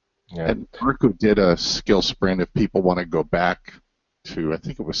R&D. Yeah. And Marco did a skill sprint. If people want to go back to, I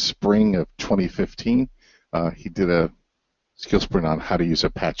think it was spring of 2015, he did a skill sprint on how to use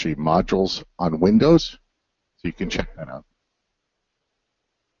Apache modules on Windows, so you can check that out.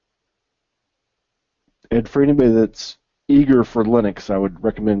 And for anybody that's eager for Linux, I would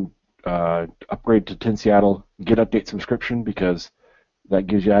recommend upgrade to 10 Seattle, get update subscription, because that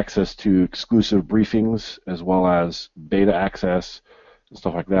gives you access to exclusive briefings as well as beta access and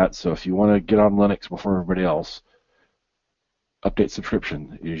stuff like that. So if you want to get on Linux before everybody else, update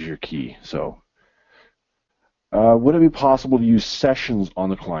subscription is your key. So would it be possible to use sessions on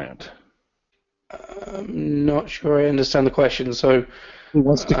the client? I'm not sure I understand the question. So,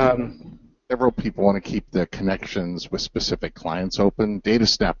 Several people want to keep the connections with specific clients open.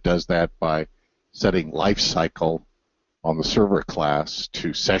 DataSnap does that by setting lifecycle on the server class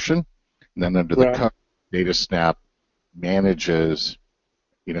to session, and then under the cover, DataSnap manages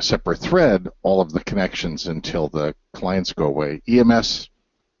in a separate thread all of the connections until the clients go away. EMS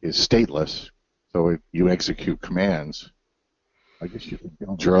is stateless, so if you execute commands, I guess you can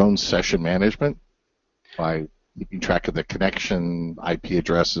build your own session management by keeping track of the connection IP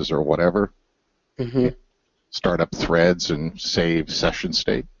addresses or whatever. Start up threads and save session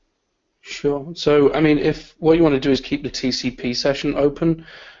state. Sure. So, I mean, if what you want to do is keep the TCP session open,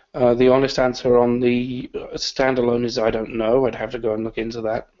 the honest answer on the standalone is I don't know. I'd have to go and look into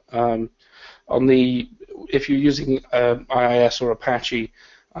that. If you're using IIS or Apache,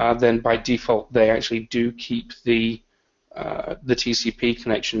 then by default they actually do keep the TCP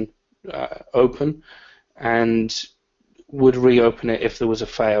connection open, and would reopen it if there was a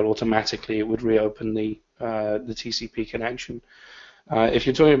fail automatically. It would reopen the TCP connection. If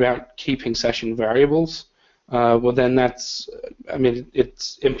you're talking about keeping session variables, well then that's, I mean,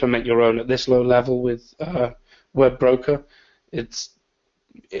 it's implement your own at this low level with web broker. It's,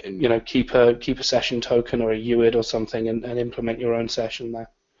 you know, keep a session token or a UID or something and implement your own session there.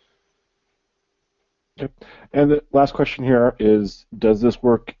 Okay. And the last question here is, does this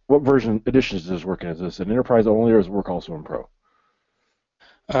work, what version editions does this work in? Is this an enterprise only, or does it work also in Pro?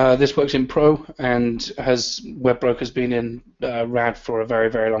 This works in Pro, and has WebBroker's been in RAD for a very,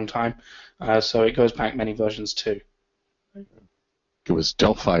 very long time, so it goes back many versions too. It was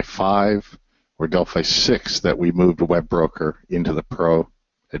Delphi 5 or Delphi 6 that we moved WebBroker into the Pro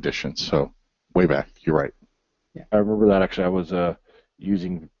edition, so way back, you're right. Yeah. I remember that actually. I was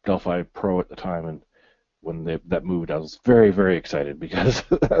using Delphi Pro at the time, and when that moved, I was very, very excited because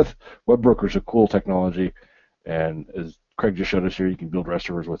WebBroker is a cool technology, and as Craig just showed us here, you can build REST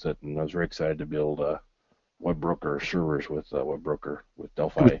servers with it, and I was very excited to build WebBroker servers with WebBroker with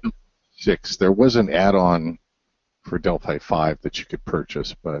Delphi 6. There was an add-on for Delphi 5 that you could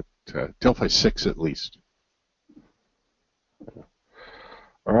purchase, but Delphi 6 at least.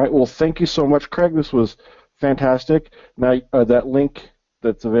 All right. Well, thank you so much, Craig. This was fantastic. Now, that link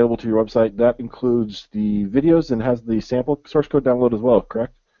that's available to your website, that includes the videos and has the sample source code download as well,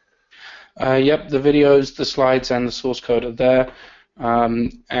 correct? Yep, the videos, the slides, and the source code are there.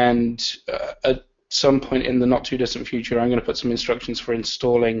 And at some point in the not too distant future, I'm going to put some instructions for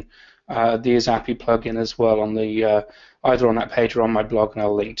installing the Zappy plugin as well on the either on that page or on my blog, and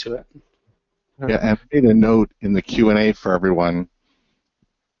I'll link to it. Yeah, and I made a note in the Q&A for everyone.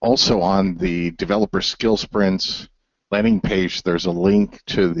 Also on the Developer Skill Sprints landing page, there's a link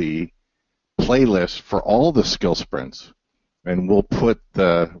to the playlist for all the skill sprints. And we'll put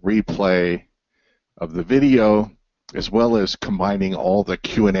the replay of the video as well as combining all the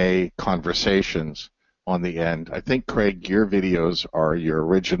Q&A conversations on the end. I think, Craig, your videos are your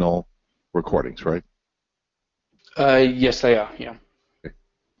original recordings, right? Yes, they are, yeah. Okay.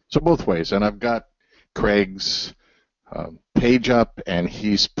 So both ways. And I've got Craig's page up, and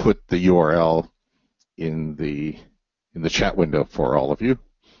he's put the URL in the chat window for all of you.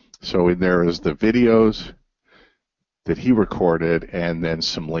 So in there is the videos that he recorded, and then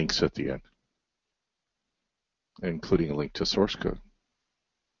some links at the end, including a link to source code,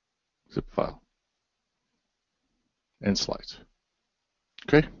 zip file, and slides.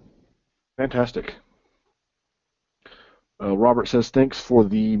 Okay? Fantastic. Robert says, thanks for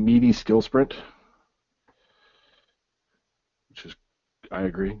the meaty skill sprint, which is, I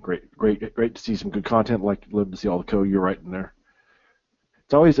agree, great to see some good content. Love to see all the code you're writing there.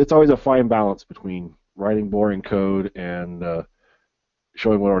 It's always a fine balance between writing boring code and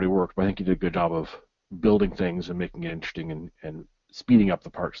showing what already worked, but I think you did a good job of building things and making it interesting and speeding up the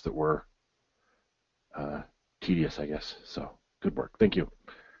parts that were tedious, I guess. So, good work. Thank you.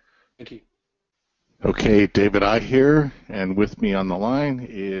 Thank you. Okay, David I here, and with me on the line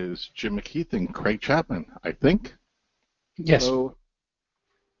is Jim McKeith and Craig Chapman, I think. Yes. Hello.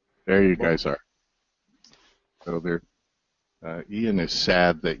 There you guys are. So there, Ian is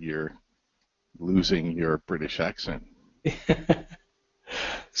sad that you're losing your British accent.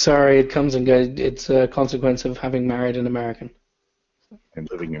 Sorry, it comes and goes. It's a consequence of having married an American. And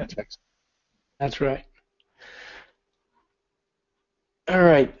living in Texas. That's right. All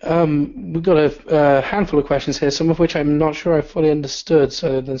right. We've got a handful of questions here, some of which I'm not sure I fully understood,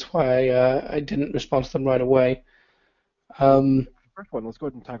 so that's why I didn't respond to them right away. First one, let's go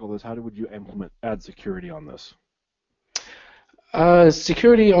ahead and tackle this. How would you add security on this?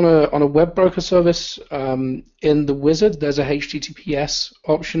 Security on a web broker service, in the wizard, there's a HTTPS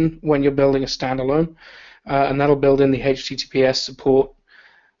option when you're building a standalone, and that'll build in the HTTPS support.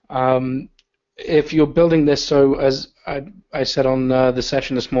 If you're building this, so as I said on the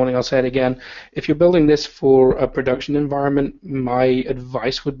session this morning, I'll say it again. If you're building this for a production environment, my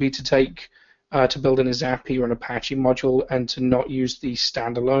advice would be to build in a Zappy or an Apache module and to not use the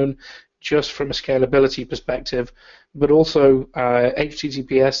standalone, just from a scalability perspective. But also,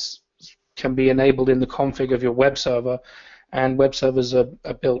 HTTPS can be enabled in the config of your web server, and web servers are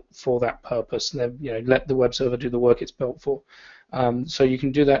built for that purpose. And let the web server do the work it's built for. So you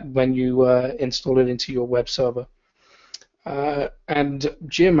can do that when you install it into your web server. And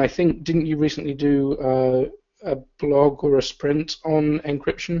Jim, I think, didn't you recently do a blog or a sprint on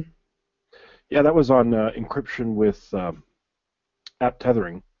encryption? Yeah, that was on encryption with app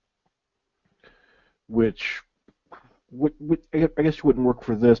tethering, which I guess you wouldn't work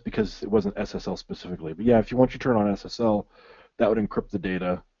for this because it wasn't SSL specifically. But yeah, if you want to turn on SSL, that would encrypt the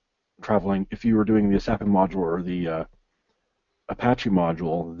data traveling. If you were doing the Chapman module or the Apache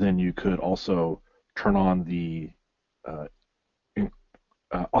module, then you could also turn on the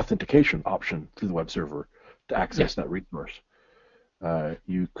authentication option through the web server to access that resource.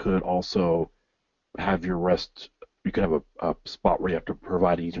 You could also have your REST, you could have a spot where you have to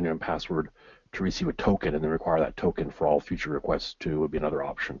provide a username and password to receive a token and then require that token for all future requests too, would be another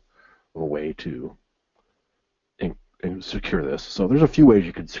option of a way to secure this. So there's a few ways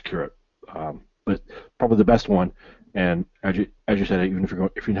you could secure it, but probably the best one, and as you said, even if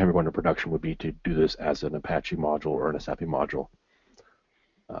you're never going to production, would be to do this as an Apache module or an Zappy module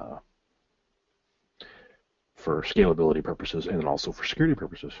for scalability purposes and then also for security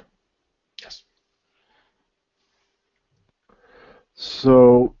purposes. Yes.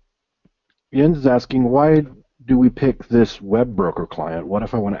 So Jens is asking, why do we pick this web broker client? What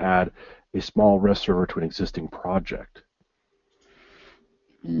if I want to add a small REST server to an existing project?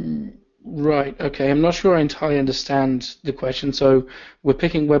 Right, okay. I'm not sure I entirely understand the question. So we're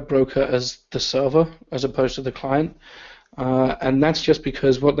picking web broker as the server as opposed to the client. And that's just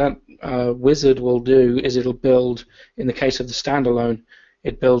because what that wizard will do is it'll build, in the case of the standalone,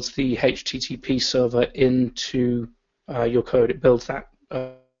 it builds the HTTP server into your code. It builds that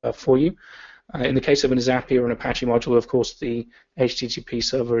for you. In the case of an Zappy or an Apache module, of course, the HTTP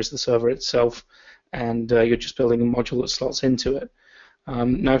server is the server itself, and you're just building a module that slots into it.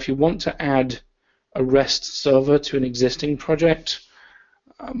 Now, if you want to add a REST server to an existing project,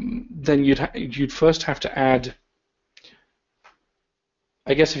 then you'd first have to add,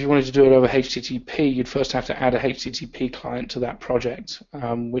 I guess if you wanted to do it over HTTP, you'd first have to add a HTTP client to that project,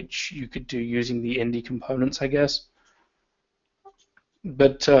 which you could do using the Indy components, I guess.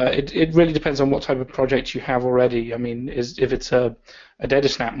 But it really depends on what type of project you have already. I mean, if it's a data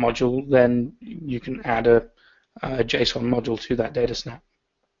snap module, then you can add a JSON module to that data snap.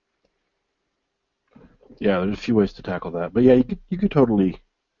 Yeah, there's a few ways to tackle that. But yeah, you could totally,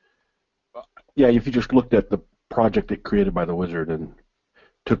 yeah, if you just looked at the project that created by the wizard and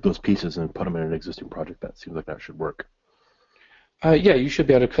took those pieces and put them in an existing project, that seems like that should work. Yeah, you should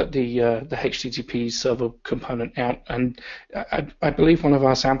be able to cut the HTTP server component out, and I believe one of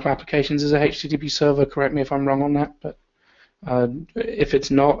our sample applications is a HTTP server. Correct me if I'm wrong on that, but if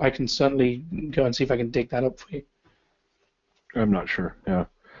it's not, I can certainly go and see if I can dig that up for you. I'm not sure. Yeah.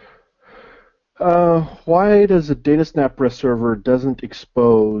 Why does a DataSnap REST server doesn't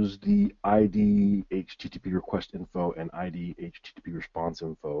expose the ID HTTP request info and ID HTTP response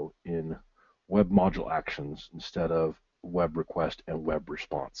info in web module actions instead of web request and web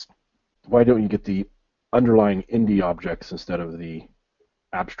response? Why don't you get the underlying Indy objects instead of the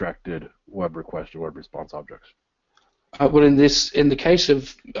abstracted web request and web response objects? Well, in the case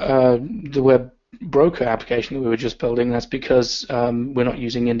of the web broker application that we were just building, that's because we're not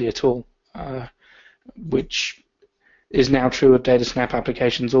using Indy at all, which is now true of DataSnap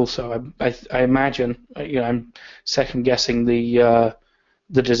applications also. I imagine, I'm second guessing the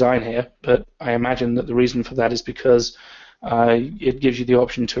design here, but I imagine that the reason for that is because it gives you the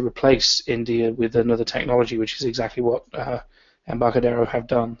option to replace India with another technology, which is exactly what Embarcadero have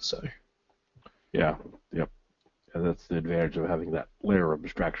done. So, yeah, yep, and that's the advantage of having that layer of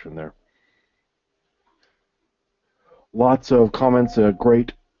abstraction there. Lots of comments, a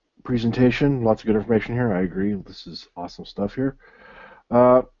great presentation, lots of good information here. I agree. This is awesome stuff here.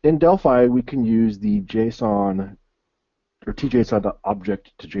 In Delphi, we can use the JSON or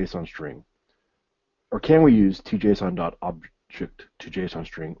tjson.object to JSON string. Or can we use tjson.object to JSON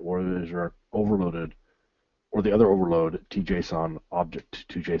string, or is there overloaded, or the other overload tjson object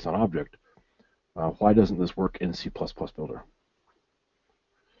to JSON object? Why doesn't this work in C++ Builder?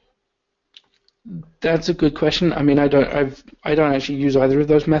 That's a good question. I mean, I don't actually use either of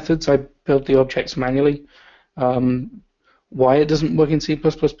those methods. I build the objects manually. Um, why it doesn't work in C++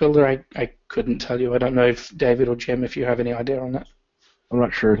 Builder, I couldn't tell you. I don't know if David or Jim, if you have any idea on that. I'm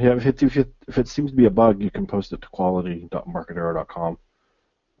not sure. Yeah, if it seems to be a bug, you can post it to quality.embarcadero.com.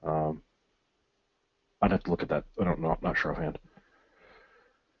 I'd have to look at that. I don't know. I'm not sure offhand.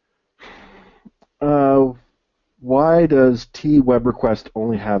 Why does TWebRequest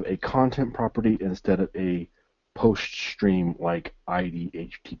only have a content property instead of a post stream like ID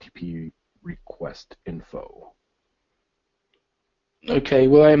HTTP request info? Okay,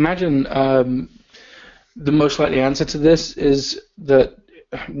 well, I imagine the most likely answer to this is that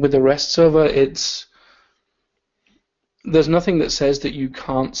with the REST server, there's nothing that says that you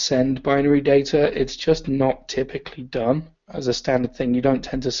can't send binary data. It's just not typically done as a standard thing. You don't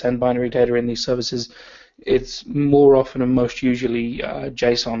tend to send binary data in these services. It's more often and most usually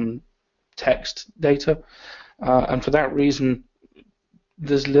JSON text data. And for that reason,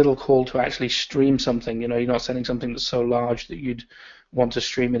 there's little call to actually stream something. You know, you're not sending something that's so large that you'd want to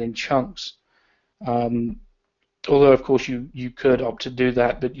stream it in chunks. Although, of course, you could opt to do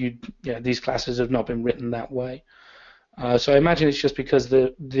that, but these classes have not been written that way. So I imagine it's just because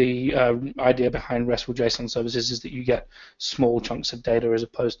the idea behind RESTful JSON services is that you get small chunks of data as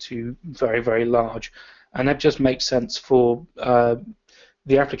opposed to very, very large. And that just makes sense for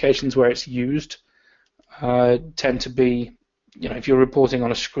the applications where it's used tend to be, you know, if you're reporting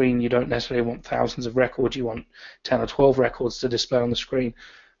on a screen, you don't necessarily want thousands of records. You want 10 or 12 records to display on the screen.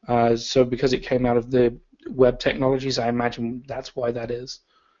 So because it came out of the web technologies, I imagine that's why that is.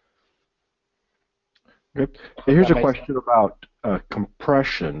 Okay. Here's a question about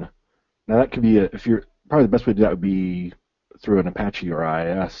compression. Now that could be probably the best way to do that would be through an Apache or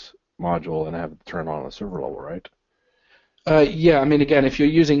IIS module and have it turn on the server level, right? Yeah, I mean, again, if you're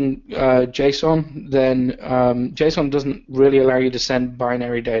using JSON, then JSON doesn't really allow you to send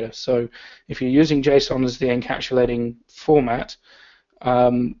binary data. So if you're using JSON as the encapsulating format,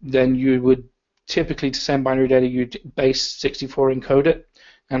 then you would typically, to send binary data, you'd base64 encode it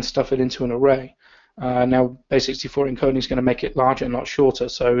and stuff it into an array. Now, base64 encoding is going to make it larger, not shorter.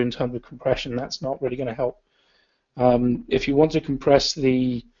 So in terms of compression, that's not really going to help. If you want to compress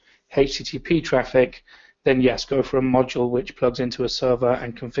the HTTP traffic, then yes, go for a module which plugs into a server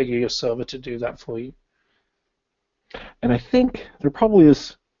and configure your server to do that for you. And I think there probably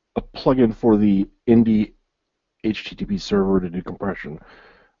is a plugin for the Indie HTTP server to do compression.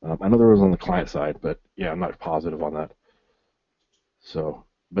 I know there was on the client side, but yeah, I'm not positive on that. So,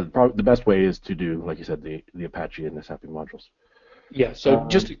 but probably the best way is to do, like you said, the Apache and the SAPI modules. Yeah, so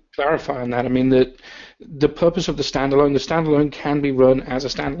just to clarify on that, I mean the purpose of the standalone can be run as a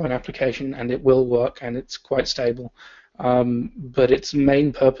standalone application and it will work and it's quite stable. But its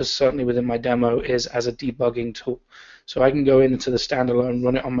main purpose, certainly within my demo, is as a debugging tool. So I can go into the standalone,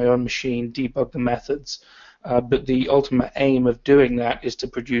 run it on my own machine, debug the methods. But the ultimate aim of doing that is to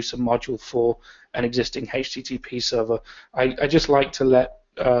produce a module for an existing HTTP server. I just like to let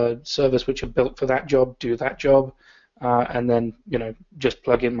servers which are built for that job do that job. And then, you know, just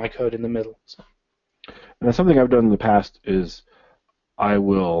plug in my code in the middle. So. And that's something I've done in the past is I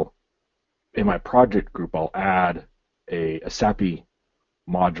will, in my project group, I'll add a SAPI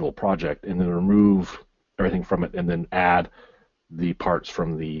module project and then remove everything from it and then add the parts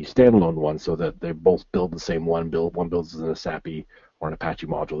from the standalone one so that they both build the same one. One builds in a SAPI or an Apache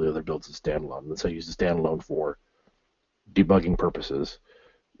module, the other builds a standalone. And so I use the standalone for debugging purposes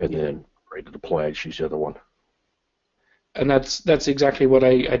and then ready to deploy, I just use the other one. And that's exactly what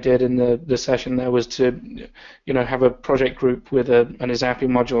I did in the session. There was to, you know, have a project group with an ISAPI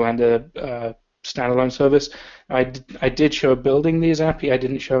module and a standalone service. I did show building the ISAPI. I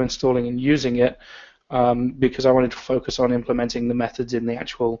didn't show installing and using it because I wanted to focus on implementing the methods in the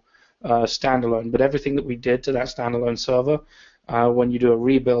actual standalone. But everything that we did to that standalone server, when you do a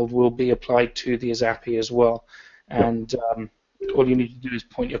rebuild, will be applied to the ISAPI as well. And all you need to do is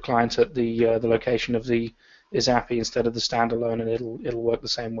point your client at the location of the ISAPI instead of the standalone, and it'll work the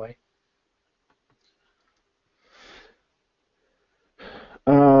same way.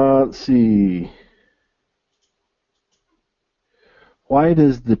 Let's see. Why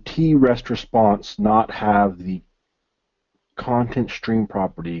does the TREST response not have the content stream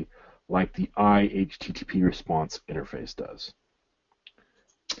property like the iHTTP response interface does?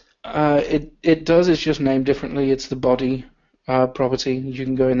 It does. It's just named differently. It's the body property. You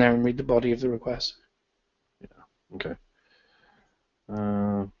can go in there and read the body of the request. Okay.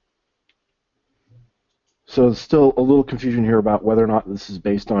 So there's still a little confusion here about whether or not this is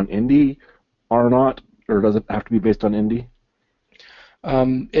based on Indie or not, or does it have to be based on Indie?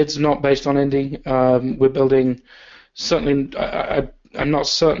 It's not based on Indy. We're building, certainly, I'm not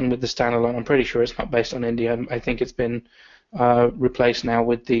certain with the standalone. I'm pretty sure it's not based on Indy. I think it's been replaced now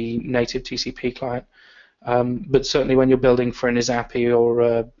with the native TCP client. But certainly when you're building for an ISAPI or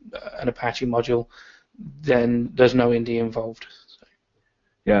an Apache module, then there's no Indy involved. So.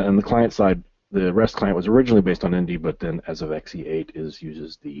 Yeah, and the client side, the REST client was originally based on Indy, but then as of XE8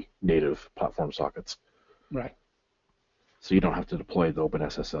 uses the native platform sockets. Right. So you don't have to deploy the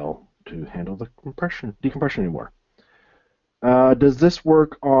OpenSSL to handle the decompression anymore. Does this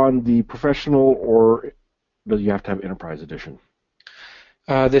work on the professional, or do you have to have enterprise edition?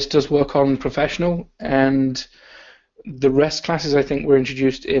 This does work on professional, and the REST classes I think were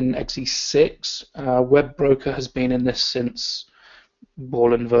introduced in XE6. Web Broker has been in this since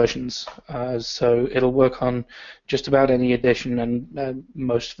Borland versions, so it'll work on just about any edition and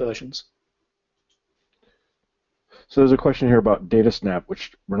most versions. So there's a question here about DataSnap,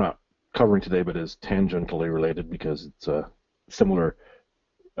 which we're not covering today, but is tangentially related because it's similar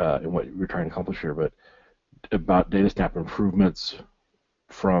in what we're trying to accomplish here. But about DataSnap improvements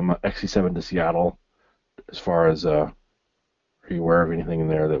from XE7 to Seattle, as far as are you aware of anything in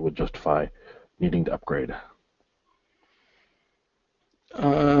there that would justify needing to upgrade?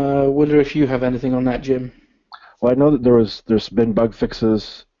 Wonder if you have anything on that, Jim. Well, I know that there's been bug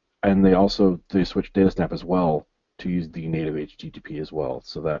fixes, and they switched DataSnap as well to use the native HTTP as well,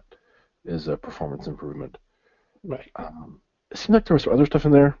 so that is a performance improvement. Right. It seemed like there was some other stuff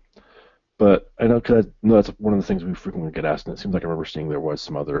in there, but I know because that's one of the things we frequently get asked, and it seems like I remember seeing there was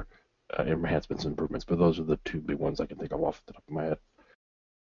some other enhancements and improvements, but those are the two big ones I can think of off the top of my head.